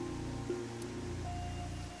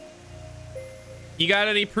 You got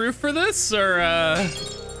any proof for this, or,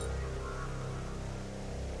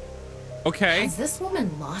 Okay. Has this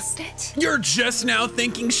woman lost it? You're just now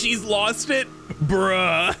thinking she's lost it?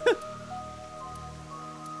 Bruh.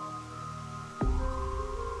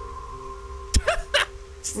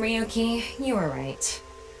 Ryuki, you were right.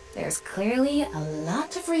 There's clearly a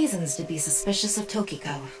lot of reasons to be suspicious of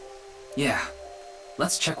Tokiko. Yeah.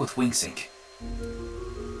 Let's check with Wingsync.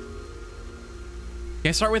 Can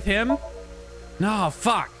I start with him? No,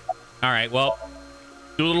 fuck. All right, well,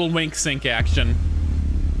 do a little wink sync action.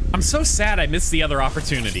 I'm so sad I missed the other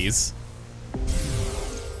opportunities.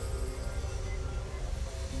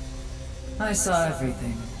 I saw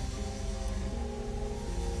everything.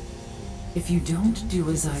 If you don't do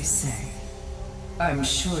as I say, I'm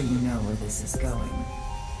sure you know where this is going.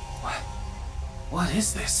 What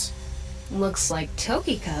is this? Looks like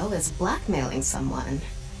Tokiko is blackmailing someone.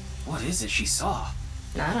 What is it she saw?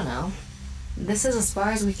 I don't know. This is as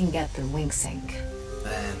far as we can get through WinkSync.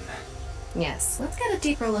 Then... Yes, let's get a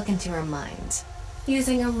deeper look into her mind.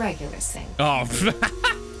 Using a regular sync. Oh.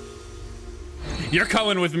 You're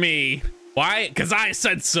coming with me. Why? Because I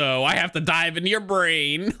said so. I have to dive into your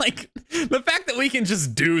brain. Like, the fact that we can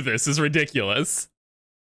just do this is ridiculous.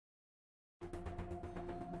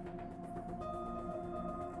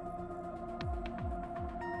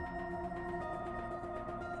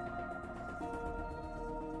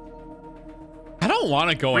 I don't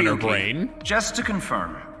want to go in her brain. Just to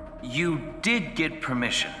confirm, you did get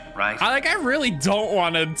permission, right? I really don't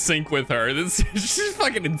want to sync with her. She's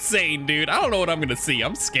fucking insane, dude. I don't know what I'm gonna see.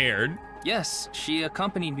 I'm scared. Yes, she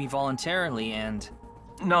accompanied me voluntarily and...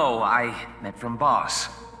 No, I meant from Boss.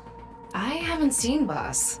 I haven't seen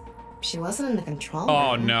Boss. She wasn't in the control room.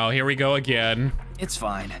 Oh no, here we go again. It's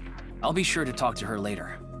fine. I'll be sure to talk to her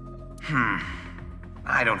later.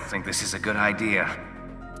 I don't think this is a good idea.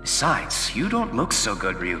 Besides, you don't look so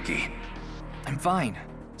good, Ryuki. I'm fine.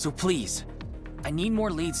 So please, I need more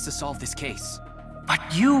leads to solve this case. But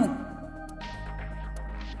you...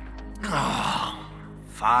 Oh,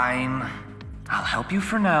 fine. I'll help you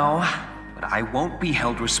for now, but I won't be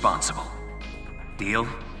held responsible. Deal?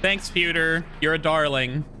 Thanks, Pewter. You're a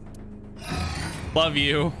darling. Love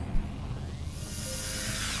you.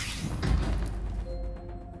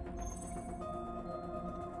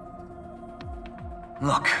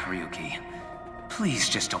 Look, Ryuki, please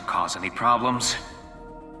just don't cause any problems.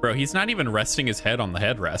 Bro, he's not even resting his head on the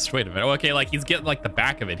headrest. Wait a minute. Okay, like he's getting like the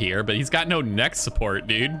back of it here, but he's got no neck support,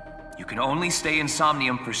 dude. You can only stay in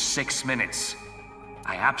Somnium for 6 minutes.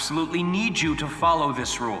 I absolutely need you to follow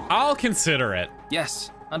this rule. I'll consider it. Yes,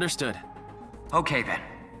 understood. Okay then,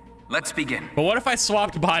 let's begin. But what if I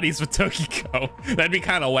swapped bodies with Tokiko? That'd be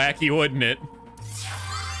kind of wacky, wouldn't it?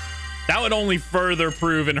 That would only further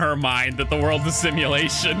prove in her mind that the world's a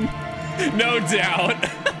simulation. No doubt.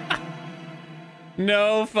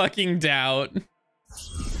 No fucking doubt.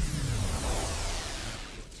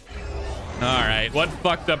 All right, what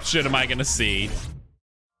fucked up shit am I gonna see?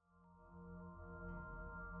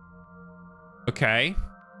 Okay.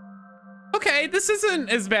 Okay, this isn't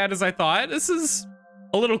as bad as I thought. This is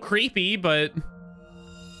a little creepy, but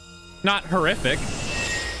not horrific.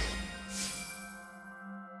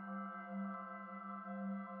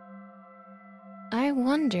 I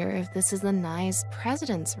wonder if this is the Nye's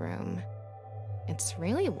president's room. It's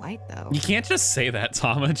really white, though. You can't just say that,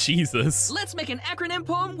 Tama. Jesus. Let's make an acronym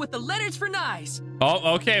poem with the letters for nice.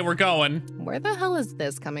 Oh, okay, we're going. Where the hell is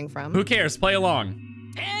this coming from? Who cares? Play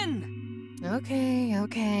along. N.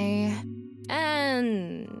 Okay.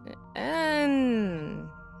 N.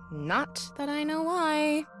 Not that I know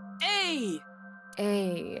why. A.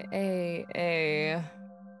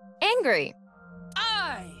 Angry.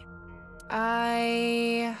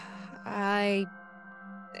 I.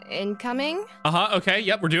 Incoming? Okay,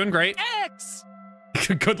 yep, we're doing great. X.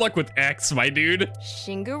 Good luck with X, my dude.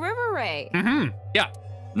 Shingu River Ray. Yeah.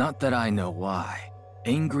 Not that I know why.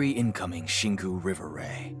 Angry incoming Shingu River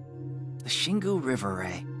Ray. The Shingu River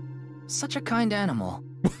Ray. Such a kind animal.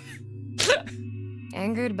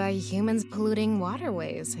 Angered by humans polluting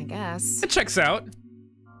waterways, I guess. It checks out.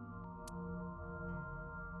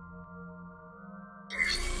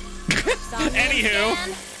 Anywho.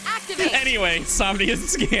 Activate. Anyway, Somnium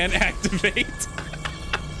Scan activate.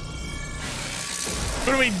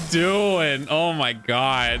 What are we doing? Oh my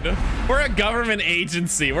god. We're a government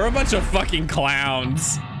agency. We're a bunch of fucking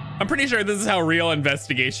clowns. I'm pretty sure this is how real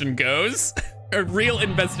investigation goes. Or real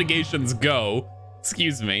investigations go.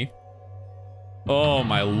 Excuse me. Oh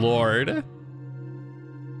my lord.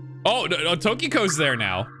 Oh, no, Tokiko's there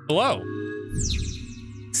now. Hello.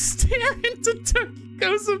 Stare into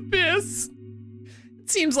Tokiko's abyss. It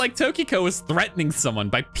seems like Tokiko is threatening someone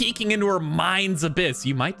by peeking into her mind's abyss.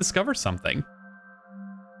 You might discover something.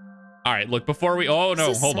 All right, look, before we, oh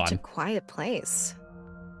no, hold on. Such a quiet place.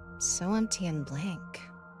 So empty and blank.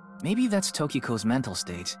 Maybe that's Tokiko's mental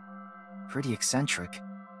state. Pretty eccentric.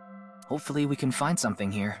 Hopefully we can find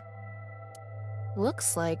something here.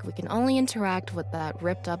 Looks like we can only interact with that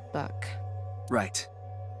ripped up book. Right.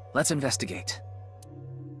 Let's investigate.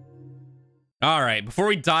 All right, before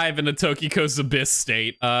we dive into Tokiko's abyss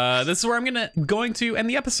state, this is where I'm going to end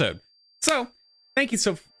the episode. So, thank you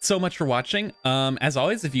so much for watching. As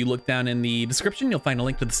always, if you look down in the description, you'll find a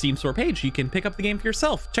link to the Steam store page. You can pick up the game for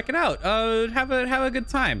yourself. Check it out. Have a good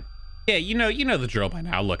time. Yeah, you know the drill by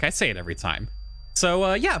now. Look, I say it every time.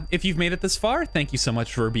 So yeah, if you've made it this far, thank you so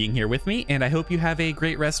much for being here with me, and I hope you have a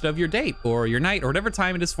great rest of your day or your night or whatever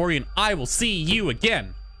time it is for you, and I will see you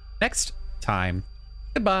again next time.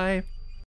 Goodbye.